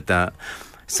probably heard that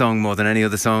song more than any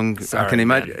other song I can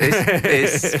imagine.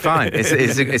 It's fine.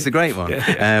 It's a great one.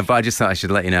 But I just thought I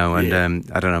should let you know,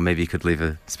 and I don't know, maybe you could leave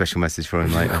a special message for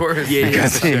him later. Of course,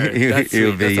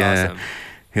 he'll be awesome.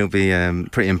 He'll be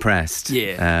pretty impressed.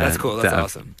 Yeah, that's cool. That's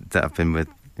awesome. That I've been with,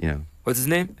 you know. What's his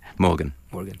name? Morgan.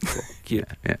 Cool. Cute.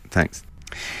 Yeah. Thanks.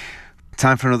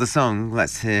 Time for another song.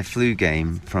 Let's hear Flu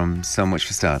Game from So Much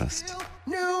for Stardust.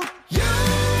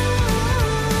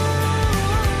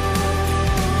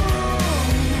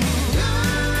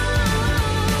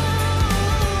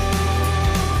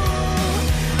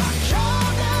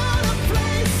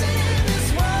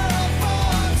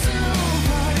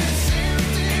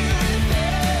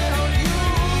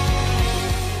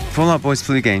 Fall Out Boy's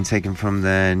Flu Game, taken from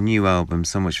their new album,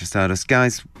 So Much for Stardust.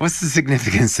 Guys, what's the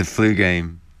significance of Flu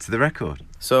Game to the record?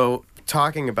 So,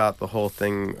 talking about the whole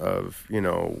thing of,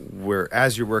 where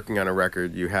as you're working on a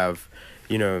record, you have,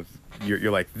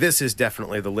 you're like, this is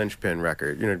definitely the linchpin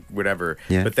record, whatever.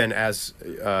 Yeah. But then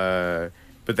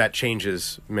but that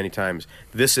changes many times.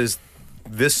 This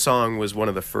song was one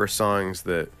of the first songs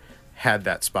that had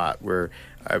that spot where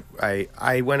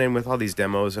I went in with all these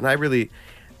demos, and I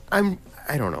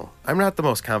don't know. I'm not the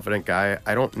most confident guy.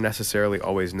 I don't necessarily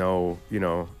always know,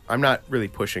 I'm not really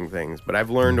pushing things, but I've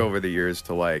learned over the years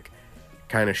to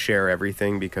kind of share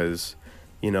everything because,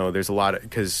 there's a lot of,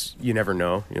 because you never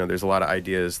know, there's a lot of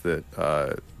ideas that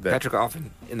Patrick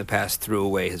often in the past threw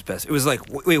away his best. It was like,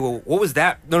 wait, what was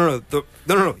that? No.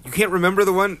 You can't remember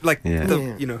the one?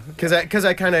 Because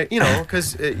I kind of,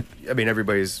 because,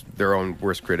 everybody's their own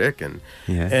worst critic and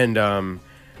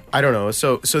I don't know.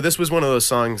 So this was one of those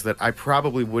songs that I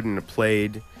probably wouldn't have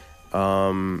played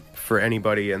for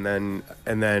anybody, and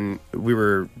then we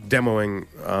were demoing,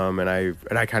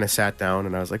 and I kind of sat down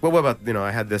and I was like, well, what about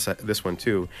I had this one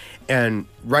too, and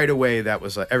right away that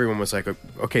was everyone was like,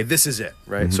 okay, this is it,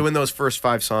 right? Mm-hmm. So in those first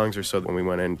 5 songs or so when we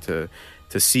went in to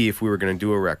see if we were going to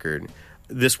do a record,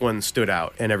 this one stood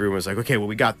out, and everyone was like, okay, well,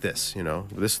 we got this,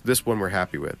 this one we're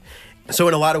happy with. So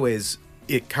in a lot of ways,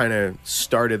 it kind of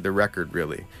started the record,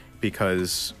 really,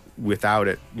 because without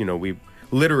it, we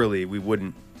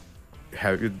wouldn't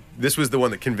have. This was the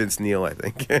one that convinced Neil, I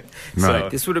think. Right. So,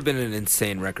 this would have been an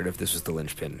insane record if this was the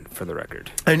linchpin for the record.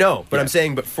 I know, but I'm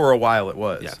saying, but for a while it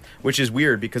was, which is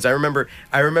weird because I remember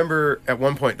at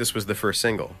one point this was the first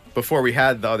single before we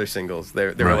had the other singles.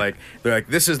 They were like,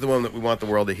 this is the one that we want the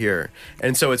world to hear,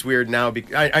 and so it's weird now.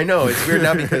 I know it's weird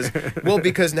now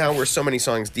because now we're so many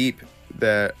songs deep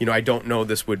that I don't know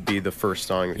this would be the first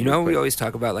song. We always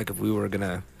talk about if we were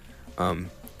gonna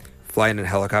fly in a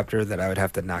helicopter, that I would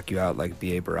have to knock you out like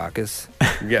B.A. Baracus.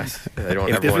 Yes, I don't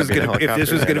if ever want to be in a helicopter. If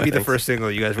this was gonna be the first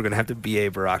single, you guys were gonna have to B.A.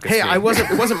 Baracus. Hey, it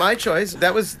wasn't my choice.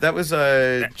 That was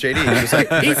JD. He was like,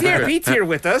 he's here. Pete's here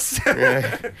with us.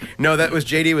 No, that was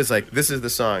JD. Was like, this is the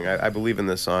song. I believe in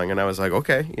this song, and I was like,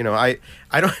 okay.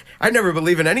 I never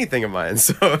believe in anything of mine.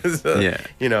 So yeah.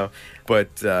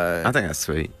 But I think that's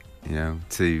sweet.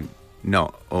 To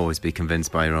not always be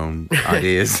convinced by your own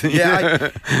ideas. I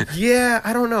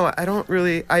don't know. I don't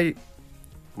really.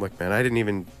 Look, man, I didn't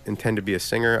even intend to be a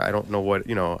singer. I don't know what,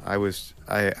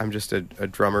 I'm just a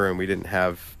drummer, and we didn't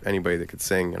have anybody that could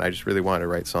sing, and I just really wanted to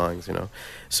write songs,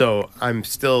 So I'm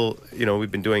still,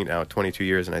 we've been doing it now 22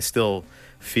 years, and I still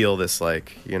feel this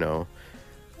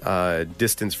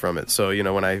distance from it. So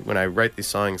when I write these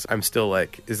songs, I'm still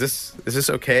like, is this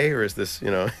okay, or is this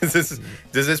does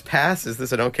this pass? Is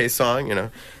this an okay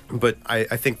song? But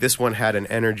I think this one had an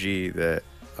energy that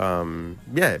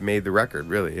it made the record,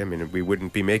 really. We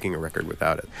wouldn't be making a record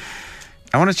without it.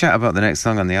 I want to chat about the next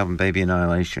song on the album, Baby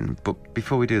Annihilation, but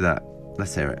before we do that,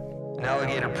 let's hear it. An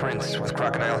alligator prince with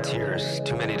crocodile tears,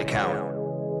 too many to count.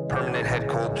 Permanent head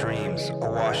cold dreams,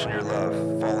 awash in your love,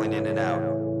 falling in and out.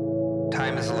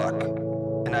 Time is luck,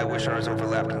 and I wish ours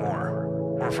overlapped more,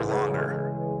 or for longer.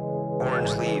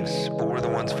 Orange leaves, but we're the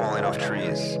ones falling off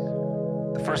trees.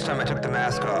 The first time I took the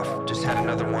mask off, just had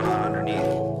another one on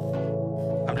underneath.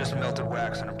 I'm just melted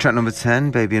wax. Track number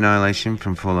 10, Baby Annihilation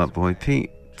from Fall Out Boy. Pete,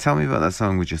 tell me about that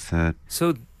song we just heard.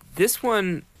 So this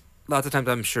one, lots of times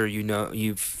I'm sure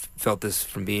you've felt this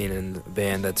from being in a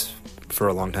band that's for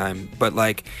a long time, but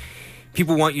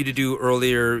people want you to do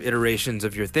earlier iterations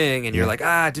of your thing, and you're like,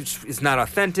 it's not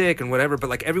authentic and whatever,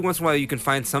 but every once in a while you can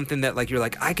find something that you're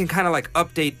like, I can kind of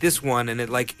update this one, and it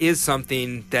is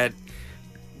something that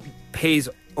pays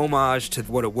homage to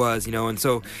what it was, and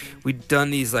so we'd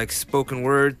done these spoken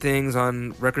word things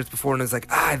on records before, and it's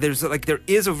there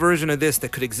is a version of this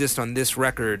that could exist on this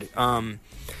record, and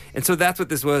so that's what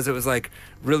this was. It was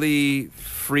really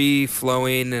free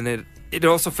flowing, and it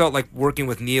also felt like working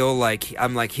with Neil.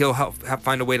 He'll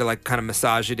find a way to kind of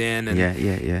massage it in, and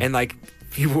and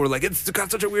people were like, it's got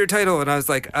such a weird title, and I was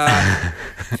like,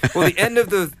 well, the end of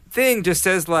the thing just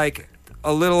says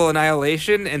a little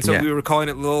annihilation, and so we were calling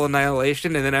it Lil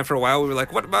Annihilation, and then after a while we were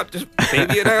like, what about just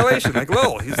Baby Annihilation?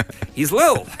 Lil, he's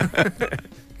Lil.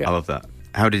 I love that.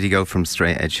 How did he go from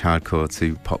straight edge hardcore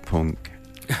to pop punk?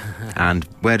 And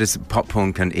where does pop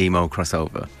punk and emo cross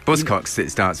over? Buzzcocks, it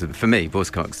starts with, for me,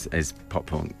 Buzzcocks is pop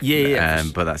punk. Yeah.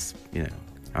 But that's,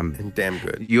 and damn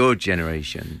good. Your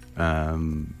generation,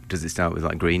 does it start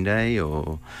with Green Day,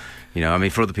 or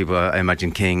for other people I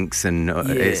imagine Kinks, and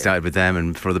it started with them,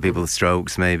 and for other people the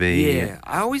Strokes maybe. Yeah,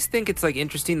 I always think it's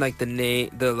interesting the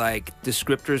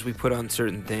descriptors we put on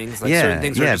certain things. Certain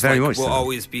things are just very much will so.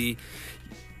 always be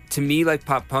to me, like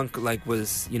pop punk, like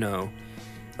was, you know,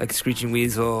 like Screeching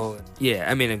Weasel. Yeah,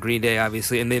 I mean, and Green Day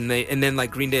obviously, and then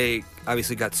like Green Day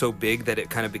obviously got so big that it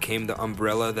kind of became the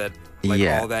umbrella that like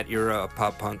all that era of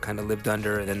pop punk kind of lived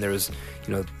under. And then there was,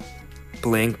 you know,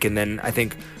 Blink, and then I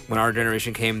think when our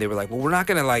generation came, they were like, well, we're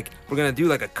gonna do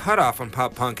like a cutoff on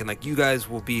pop punk, and like you guys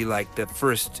will be like the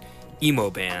first emo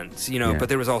bands, you know. But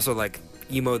there was also like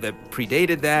emo that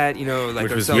predated that, you know,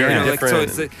 like ourselves, you know, like, so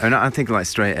it's and I think like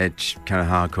straight edge kind of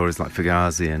hardcore is like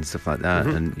Fugazi and stuff like that.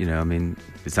 And you know, I mean,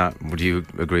 would you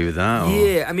agree with that? Or?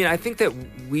 Yeah, I mean, I think that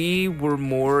we were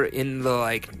more in the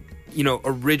like, you know,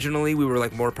 originally we were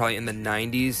like more probably in the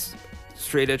 90s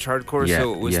straight edge hardcore,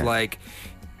 so it was like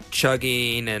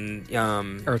Chugging and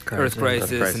Earth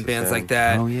Crisis and bands like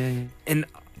that. Oh yeah. And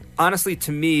honestly,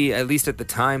 to me, at least at the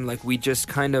time, like we just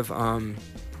kind of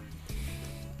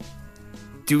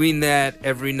doing that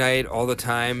every night all the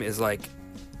time is like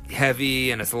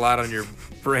heavy, and it's a lot on your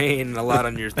brain and a lot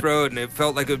on your throat, and it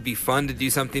felt like it would be fun to do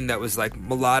something that was like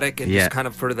melodic and just kind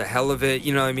of for the hell of it,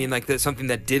 you know what I mean, like that, something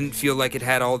that didn't feel like it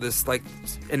had all this like.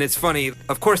 And it's funny,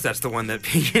 of course that's the one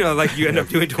that, you know, like you end up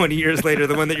doing 20 years later,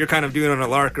 the one that you're kind of doing on a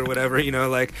lark or whatever, you know,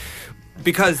 like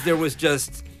because there was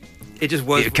just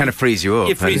it kind of frees you up.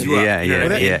 It frees you up.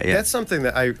 Yeah. That's something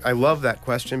that I love that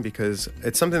question, because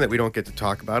it's something that we don't get to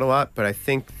talk about a lot, but I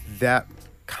think that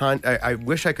I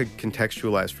wish I could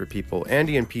contextualize for people,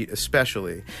 Andy and Pete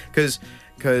especially, because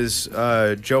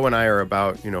Joe and I are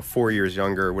about, you know, 4 years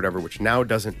younger or whatever, which now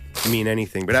doesn't mean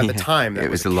anything, but at the time that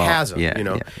was a chasm, you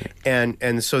know,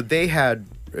 and so they had.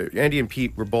 Andy and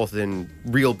Pete were both in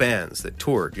real bands that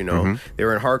toured, you know. They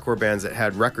were in hardcore bands that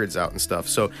had records out and stuff.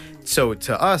 So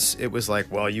to us, it was like,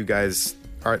 well, you guys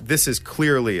this is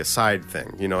clearly a side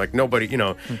thing, you know, like nobody, you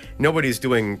know, nobody's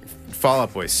doing Fall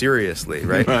Out Boy seriously,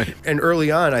 right? And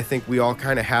early on, I think we all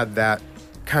kind of had that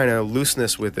kind of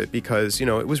looseness with it, because, you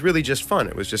know, it was really just fun.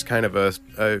 It was just kind of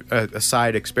a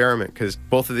side experiment, because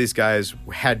both of these guys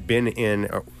had been in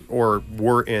or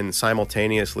were in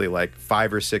simultaneously like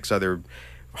 5 or 6 other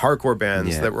hardcore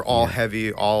bands that were all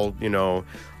heavy, all, you know,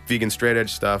 vegan straight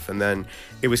edge stuff. And then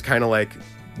it was kind of like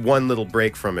one little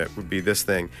break from it would be this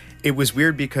thing. It was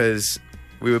weird because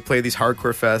we would play these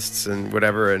hardcore fests and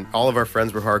whatever, and all of our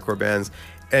friends were hardcore bands,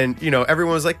 and, you know,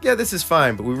 everyone was like, yeah, this is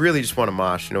fine, but we really just want to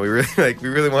mosh, you know, we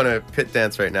really want to pit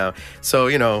dance right now, so,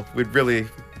 you know, we'd really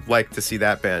like to see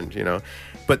that band, you know.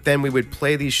 But then we would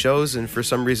play these shows, and for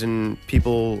some reason,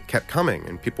 people kept coming,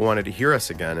 and people wanted to hear us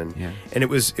again, and it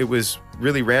was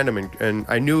really random. And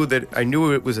I knew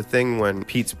it was a thing when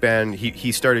Pete's band,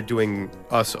 he started doing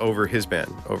us over his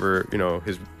band, over, you know,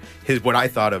 his what I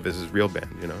thought of as his real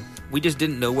band, you know. We just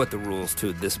didn't know what the rules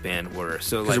to this band were,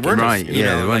 so like,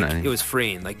 it was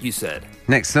freeing, like you said.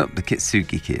 Next up, the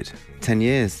Kitsugi Kid. 10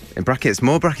 years. In brackets,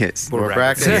 more brackets. More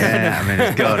brackets. Yeah, I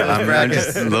mean, God, I'm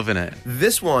just loving it.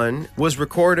 This one was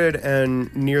recorded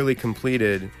and nearly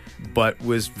completed, but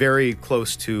was very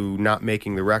close to not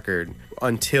making the record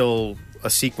until a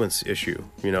sequence issue.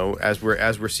 You know, as we're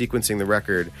sequencing the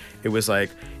record, it was like,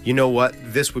 you know what,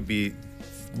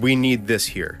 we need this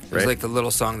here. Right? It was like the little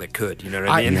song that could, you know what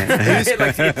I mean?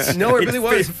 It really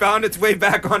was. It found its way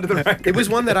back onto the record. It was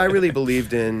one that I really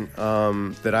believed in,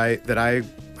 that I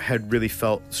had really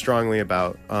felt strongly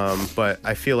about, but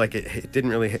I feel like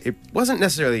it wasn't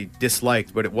necessarily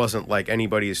disliked, but it wasn't like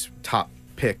anybody's top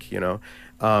pick, you know.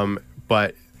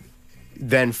 But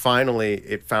then finally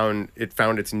it found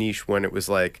its niche when it was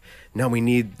like, no, we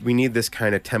need this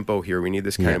kind of tempo here, we need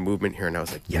this kind of movement here, and I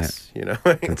was like, yes, you know.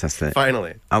 Fantastic.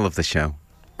 Finally. I love the show.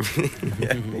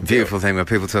 Beautiful thing where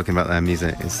people talking about their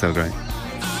music is so great.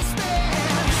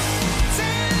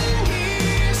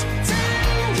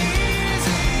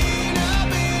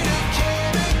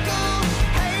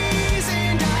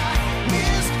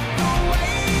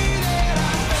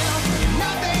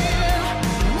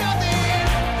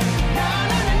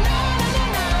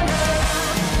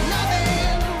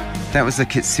 That was the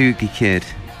Kitsugi Kid,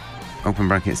 open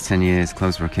brackets, 10 years,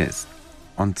 close brackets,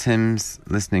 on Tim's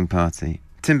listening party.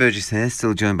 Tim Burgess here,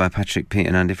 still joined by Patrick, Pete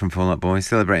and Andy from Fall Out Boy,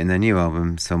 celebrating their new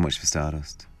album, So Much for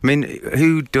Stardust. I mean,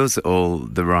 who does all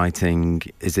the writing?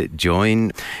 Is it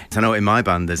Join? I know in my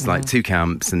band there's like 2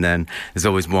 camps, and then there's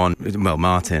always one, well,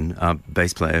 Martin, our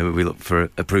bass player, who we look for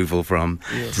approval from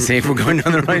to see if we're going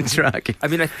down the right track. I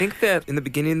mean, I think that in the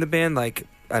beginning of the band, like,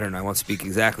 I don't know, I won't speak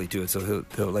exactly to it, so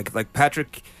he'll like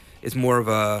Patrick is more of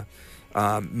a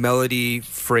melody,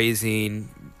 phrasing,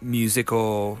 music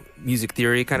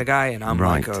theory kind of guy, and I'm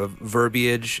like a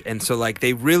verbiage, and so like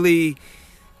they really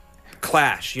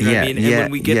clash, you know what I mean? And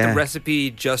when we get the recipe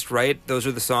just right, those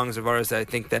are the songs of ours that I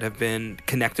think that have been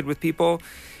connected with people.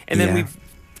 And then we've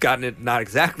gotten it not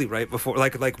exactly right before.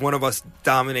 Like one of us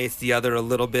dominates the other a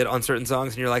little bit on certain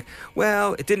songs, and you're like,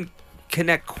 well, it didn't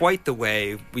connect quite the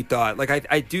way we thought. Like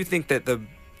I do think that the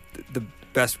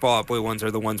best Fall Out Boy ones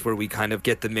are the ones where we kind of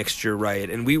get the mixture right.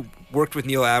 And we worked with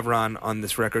Neil Averon on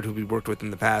this record, who we worked with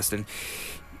in the past, and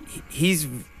he's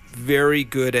very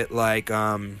good at like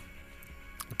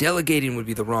delegating would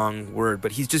be the wrong word,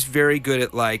 but he's just very good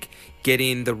at like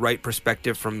getting the right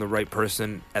perspective from the right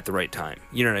person at the right time.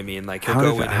 You know what I mean? Like how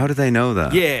do they know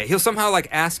that? Yeah, he'll somehow like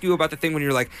ask you about the thing when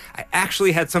you're like, I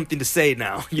actually had something to say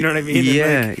now. You know what I mean?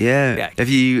 Yeah. Have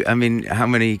you? I mean, how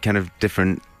many kind of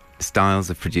different styles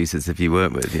of producers have you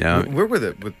worked with? You know, we're with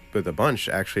a bunch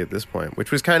actually at this point, which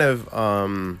was kind of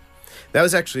that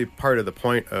was actually part of the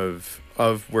point of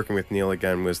working with Neil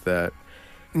again, was that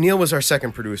Neil was our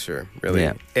second producer, really.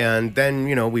 Yeah. And then,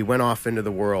 we went off into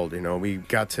the world. We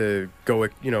got to go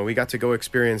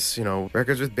experience,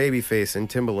 records with Babyface and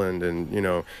Timbaland, and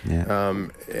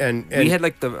and we had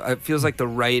like it feels like the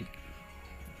right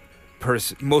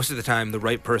person most of the time, the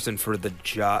right person for the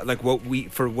job, like what we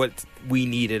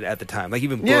needed at the time, like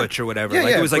even Butch or whatever. Yeah,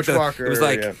 like it was Butch like Walker, it was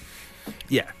like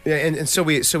and so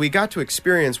we got to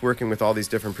experience working with all these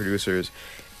different producers,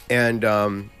 and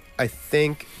I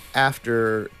think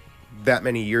after that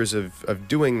many years of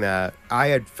doing that, I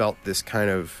had felt this kind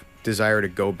of desire to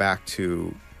go back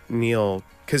to Neil,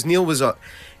 because Neil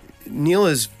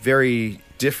is very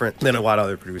different than a lot of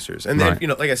other producers, and then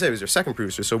like I said, he was their second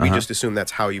producer, so we just assume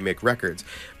that's how you make records.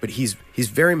 But he's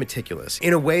very meticulous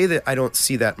in a way that I don't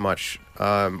see that much,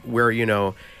 where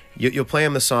you'll play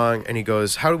him the song and he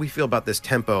goes, how do we feel about this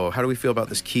tempo? How do we feel about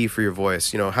this key for your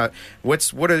voice?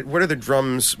 What are the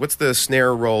drums? What's the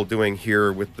snare roll doing here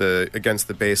against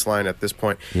the bass line at this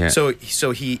point? Yeah. So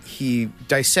he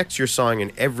dissects your song,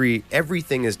 and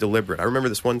everything is deliberate. I remember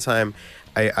this one time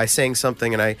I sang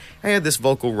something and I had this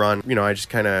vocal run, I just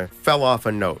kind of fell off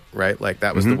a note, right? Like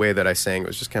that was the way that I sang. It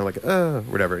was just kind of like,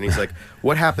 whatever. And he's like,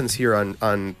 what happens here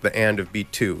on the and of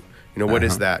beat 2? What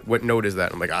is that? What note is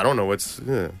that? I'm like, I don't know. What's,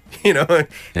 And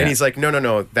he's like,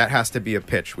 no, that has to be a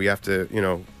pitch. We have to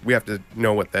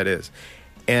know what that is.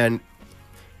 And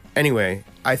anyway,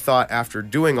 I thought after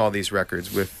doing all these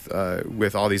records with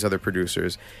all these other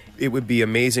producers, it would be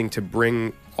amazing to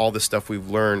bring all the stuff we've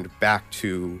learned back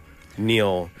to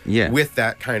Neil with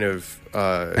that kind of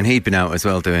and he'd been out as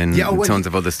well doing tons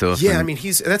of other stuff. Yeah, I mean,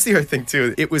 that's the other thing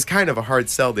too. It was kind of a hard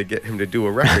sell to get him to do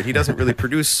a record. He doesn't really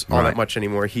produce all that much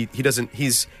anymore. He doesn't.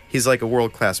 He's like a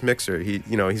world-class mixer.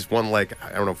 He's won like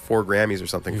 4 Grammys or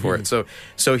something for it.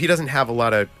 So he doesn't have a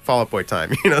lot of Fall Out Boy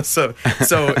time. So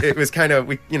it was kind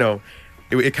of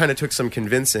it kind of took some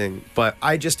convincing. But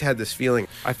I just had this feeling.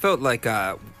 I felt like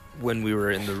when we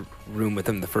were in the room with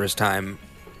him the first time,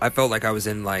 I felt like I was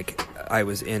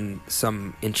in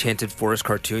some Enchanted Forest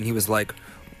cartoon. He was like,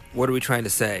 what are we trying to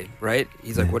say, right?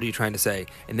 He's like, what are you trying to say?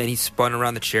 And then he spun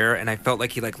around the chair, and I felt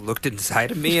like he looked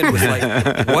inside of me and was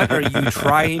like, what are you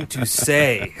trying to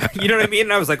say? You know what I mean?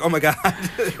 And I was like, oh my God.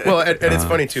 Well, and it's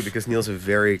funny too, because Neil's a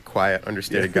very quiet,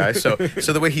 understated guy. So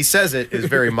the way he says it is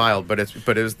very mild, but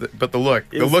the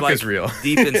look is real.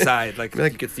 Deep inside, like you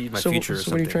could see my future or something.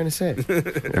 So what are you trying to say?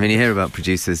 I mean, you hear about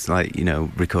producers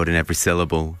recording every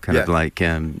syllable kind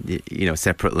of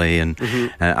separately, and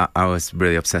I was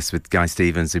really obsessed with Guy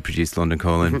Stevens, who produced London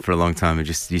Calling for a long time, and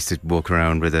just used to walk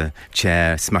around with a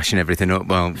chair smashing everything up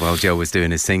while Joe was doing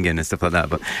his singing and stuff like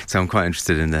that. But so I'm quite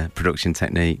interested in the production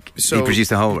technique. So he produced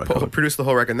the whole record. Produced the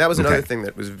whole record. And that was another thing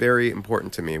that was very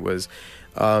important to me was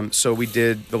so we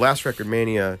did the last record,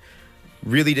 Mania,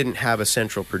 really didn't have a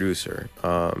central producer.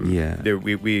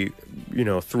 We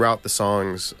throughout the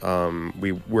songs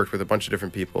we worked with a bunch of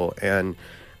different people, and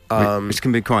which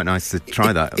can be quite nice to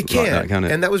try that. It can. Like that, can't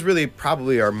it? And that was really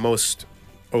probably our most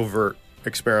overt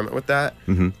experiment with that.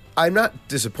 I'm not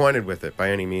disappointed with it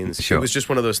by any means. Sure. It was just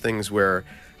one of those things where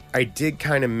I did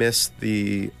kind of miss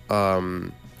the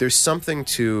there's something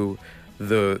to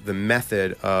the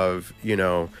method of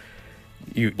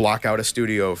you block out a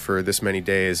studio for this many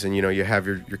days, and you have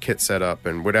your kit set up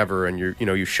and whatever, and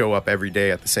you show up every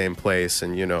day at the same place,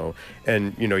 and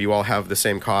you all have the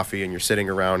same coffee, and you're sitting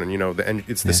around, and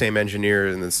it's the same engineer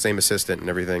and the same assistant and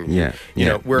everything.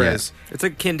 Whereas it's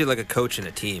akin to like a coach in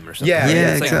a team or something. Yeah,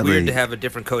 it's exactly. like weird to have a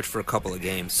different coach for a couple of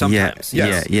games sometimes.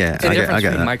 Yeah. It's a difference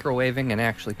between microwaving and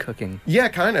actually cooking. Yeah,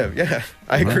 kind of. Yeah,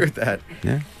 I agree with that.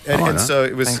 Yeah, and so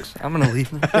it was. Thanks. I'm gonna leave.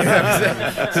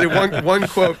 So one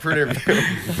quote per interview.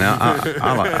 No,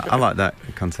 I like that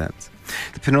concept.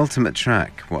 The penultimate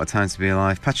track, What a Time to Be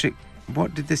Alive. Patrick,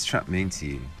 what did this track mean to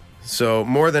you? So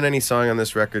more than any song on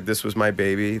this record, this was my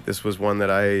baby. This was one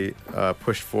that I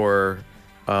pushed for,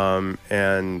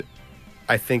 and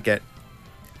I think at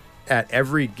at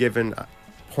every given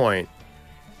point,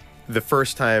 the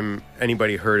first time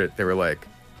anybody heard it, they were like,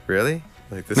 really?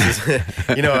 Like, this is,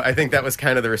 I think that was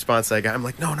kind of the response I got. I'm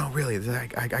like, no, really,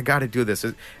 I got to do this.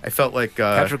 I felt like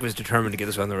Patrick was determined to get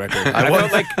this on the record.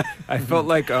 I felt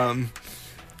like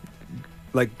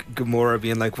Gamora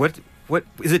being like, what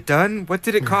is it done? What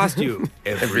did it cost you?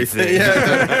 Everything.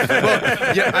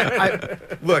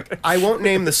 Look, I won't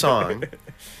name the song,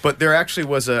 but there actually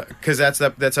was because that's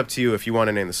up to you if you want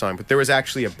to name the song. But there was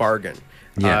actually a bargain.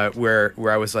 Yeah. Where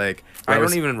I was like, I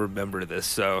don't even remember this.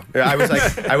 So I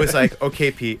was like, okay,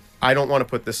 Pete, I don't want to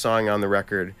put this song on the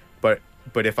record, but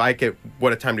if I get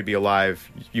What a Time to Be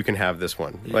Alive, you can have this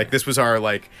one. Yeah. Like, this was our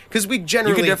because we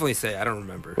generally. You can definitely say I don't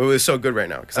remember. It was so good right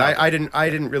now because I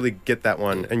didn't really get that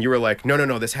one, and you were like,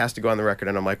 no, this has to go on the record,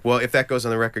 and I'm like, well, if that goes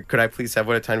on the record, could I please have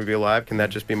What a Time to Be Alive? Can that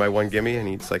just be my one gimme? And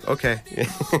he's like, okay.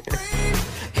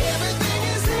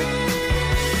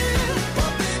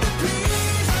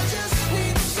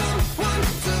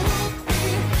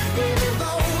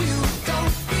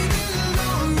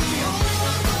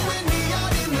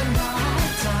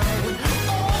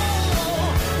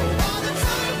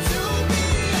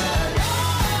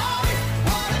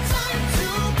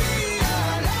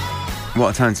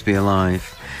 What a time to be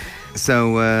alive.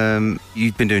 So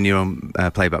you've been doing your own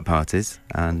playback parties,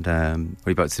 and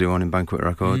we're about to do one in Banquet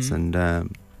Records, and I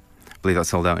believe that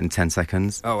sold out in 10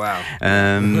 seconds. Oh, wow.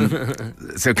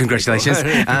 So congratulations.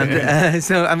 And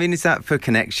so, I mean, is that for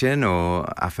connection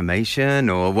or affirmation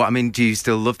or what? I mean, do you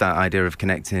still love that idea of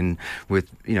connecting with,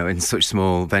 in such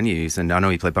small venues? And I know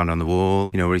you played Band on the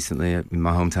Wall, recently in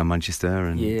my hometown, Manchester.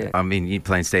 And yeah. I mean, you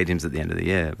play in stadiums at the end of the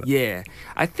year. But. Yeah.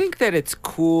 I think that it's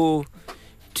cool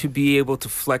to be able to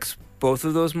flex both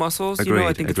of those muscles. Agreed,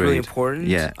 I think it's really important.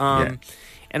 Yeah.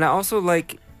 And I also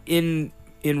like in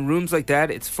rooms like that,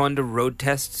 it's fun to road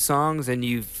test songs, and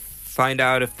you find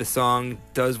out if the song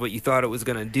does what you thought it was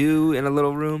going to do in a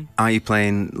little room. Are you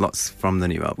playing lots from the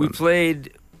new album? We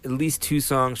played at least 2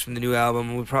 songs from the new album,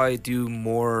 and we'll probably do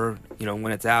more,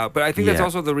 when it's out. But I think that's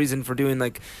also the reason for doing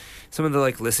some of the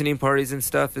listening parties and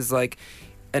stuff is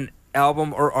an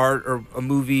album or art or a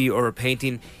movie or a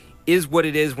painting is what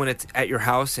it is when it's at your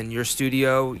house and your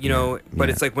studio,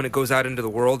 but it's when it goes out into the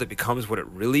world, it becomes what it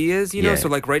really is, So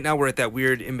right now we're at that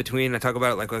weird in between. I talk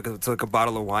about it it's like a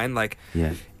bottle of wine.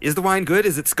 Is the wine good?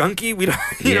 Is it skunky? We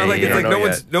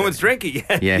don't, no one's drinking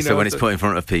yet. Yeah. So when it's put in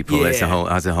front of people, it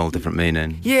has a whole different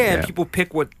meaning. Yeah. And people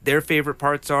pick what their favorite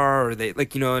parts are, or they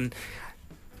and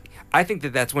I think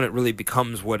that's when it really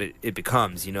becomes what it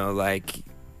becomes. The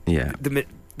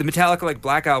Metallica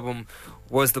Black Album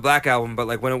was the Black Album,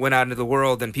 but when it went out into the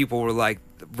world and people were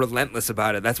relentless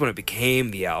about it, that's when it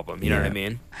became the album. You know what I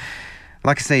mean?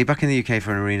 Like I say, you're back in the UK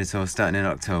for an arena tour starting in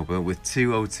October with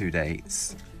 2 O2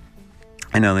 dates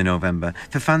in early November.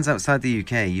 For fans outside the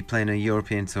UK, you're playing a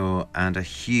European tour and a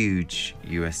huge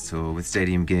US tour with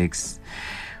stadium gigs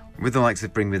with the likes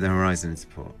of Bring Me the Horizon in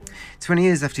support. 20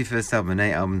 years after your first album and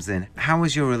 8 albums in, how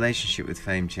has your relationship with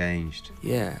fame changed?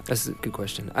 Yeah, that's a good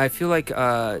question. I feel like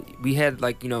we had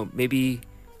maybe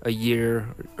a year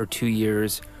or 2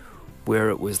 years where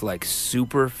it was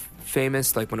super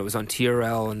famous, when it was on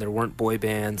TRL and there weren't boy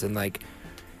bands and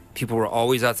people were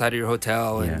always outside of your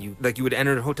hotel and you would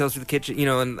enter hotels through the kitchen,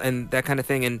 and that kind of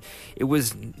thing, and it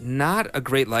was not a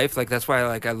great life. That's why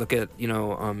I look at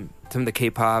some of the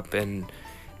K-pop and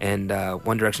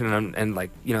One Direction and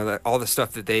all the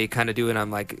stuff that they kind of do, and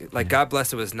I'm God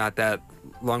bless, it was not that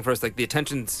long for us. The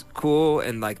attention's cool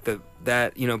and but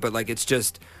it's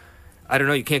just, I don't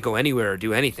know, you can't go anywhere or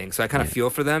do anything, so I kind of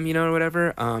feel for them, or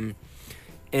whatever.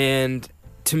 And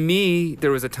to me, there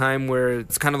was a time where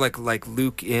it's kind of like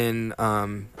Luke in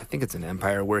I think it's an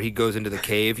Empire, where he goes into the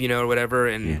cave, or whatever,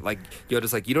 and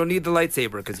Yoda's you don't need the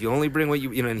lightsaber because you only bring what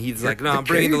you and he's no, I'm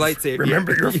bringing the lightsaber.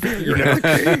 Remember your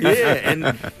cave. Yeah,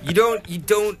 and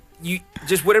you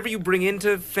just whatever you bring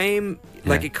into fame,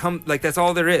 it come that's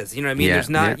all there is. You know what I mean? There's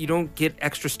not you don't get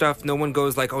extra stuff. No one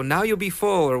goes oh, now you'll be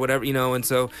full or whatever, And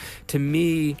so to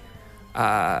me,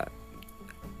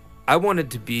 I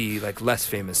wanted to be less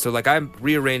famous, so I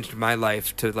rearranged my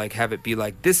life to have it be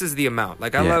this is the amount.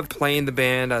 I love playing the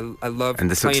band, I love and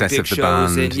the playing success big of the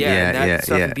shows, band. and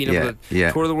stuff, and being able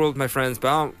to tour the world with my friends. But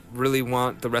I don't really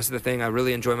want the rest of the thing. I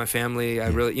really enjoy my family. I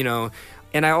really,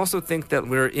 and I also think that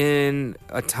we're in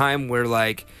a time where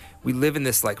we live in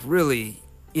this really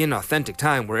inauthentic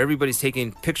time where everybody's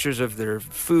taking pictures of their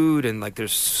food and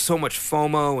there's so much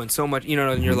FOMO and so much,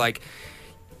 and you're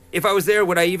if I was there,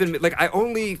 would I even I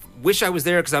only wish I was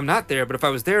there because I'm not there. But if I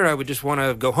was there, I would just want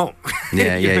to go home.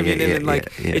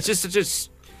 It's just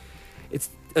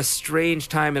a strange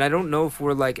time, and I don't know if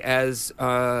we're like as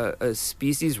a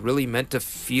species really meant to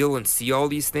feel and see all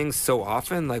these things so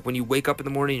often. Like when you wake up in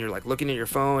the morning, you're like looking at your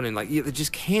phone, and like it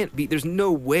just can't be. There's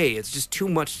no way. It's just too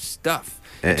much stuff.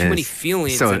 Too many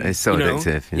feelings. It's so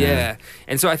addictive. Yeah.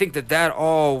 And so I think that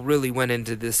all really went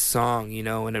into this song,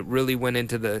 and it really went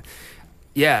into the,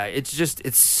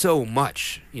 it's so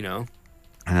much, And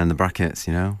then the brackets,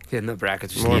 Yeah, and the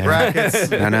brackets. More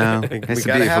brackets. I know. It's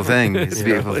a beautiful thing. It's a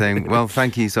beautiful thing. Well,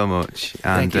 thank you so much.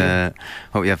 And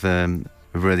hope you have a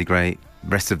really great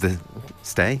rest of the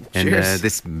stay in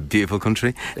this beautiful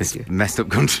country, this messed up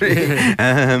country.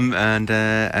 And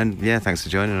yeah, thanks for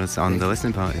joining us on the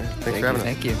listening party. Thanks for having us.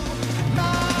 Thank you.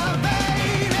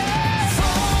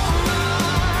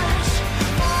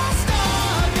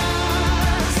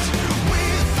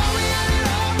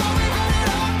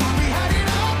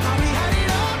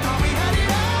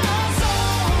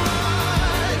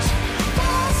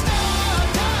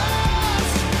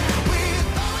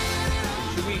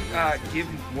 Give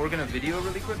Morgan a video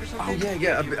really quick or something? Oh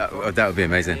yeah. That would be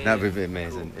amazing. That would be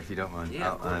amazing if you don't mind.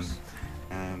 Yeah, okay,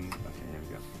 here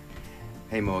we go.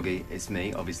 Hey Morgie, it's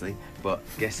me, obviously, but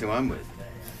guess who I'm with?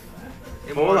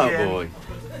 Hey, Fallout Boy.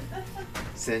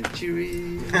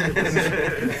 Century.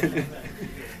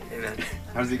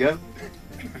 How does it go?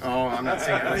 Oh, I'm not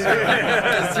singing.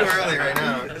 It's too early right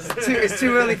now. It's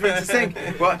too early for it to sing.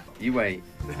 What? You wait.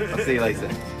 I'll see you later.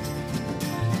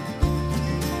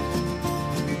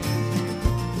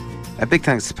 A big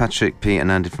thanks to Patrick, Pete and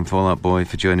Andy from Fall Out Boy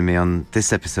for joining me on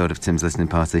this episode of Tim's Listening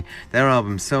Party. Their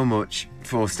album, So Much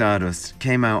for Stardust,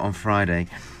 came out on Friday,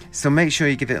 so make sure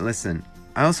you give it a listen.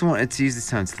 I also wanted to use this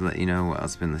time to let you know what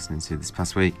else I've been listening to this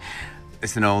past week.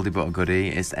 It's an oldie but a goodie.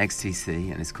 It's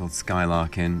XTC and it's called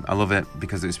Skylarkin. I love it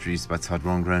because it was produced by Todd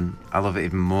Rundgren. I love it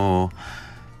even more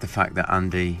the fact that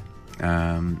Andy,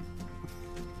 the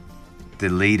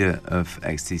leader of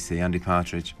XTC, Andy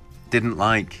Partridge, didn't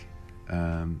like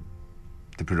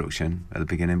the production at the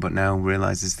beginning, but now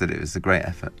realises that it was a great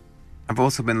effort. I've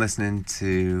also been listening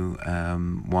to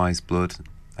Wise Blood,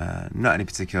 not any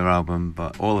particular album,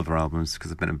 but all of her albums,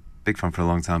 because I've been a big fan for a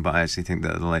long time, but I actually think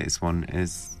that the latest one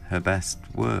is her best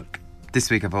work. This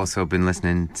week I've also been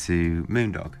listening to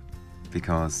Moondog,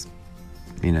 because,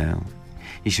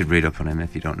 you should read up on him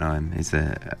if you don't know him. He's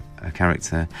a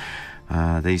character.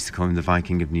 They used to call him the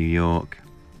Viking of New York.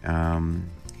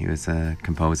 He was a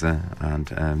composer and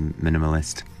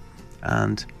minimalist,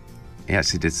 and he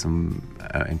actually did some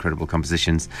incredible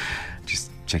compositions. Just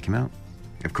check him out.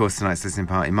 Of course, tonight's listening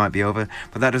party might be over,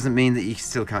 but that doesn't mean that you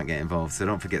still can't get involved, so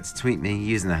don't forget to tweet me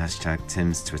using the hashtag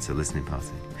Tim's Twitter Listening Party.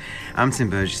 I'm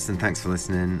Tim Burgess, and thanks for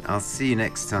listening. I'll see you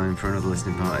next time for another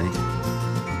listening party.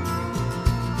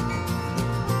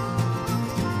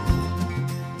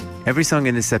 Every song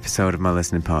in this episode of my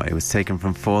listening party was taken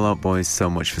from Fall Out Boy's So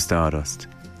Much for Stardust.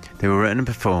 They were written and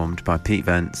performed by Pete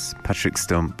Wentz, Patrick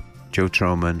Stump, Joe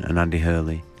Troman and Andy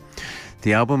Hurley.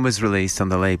 The album was released on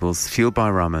the labels Fueled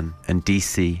by Ramen and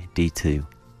DCD2.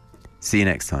 See you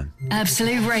next time.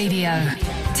 Absolute Radio,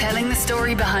 telling the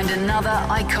story behind another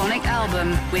iconic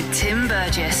album with Tim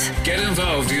Burgess. Get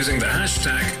involved using the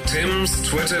hashtag Tim's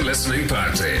Twitter Listening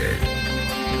Party.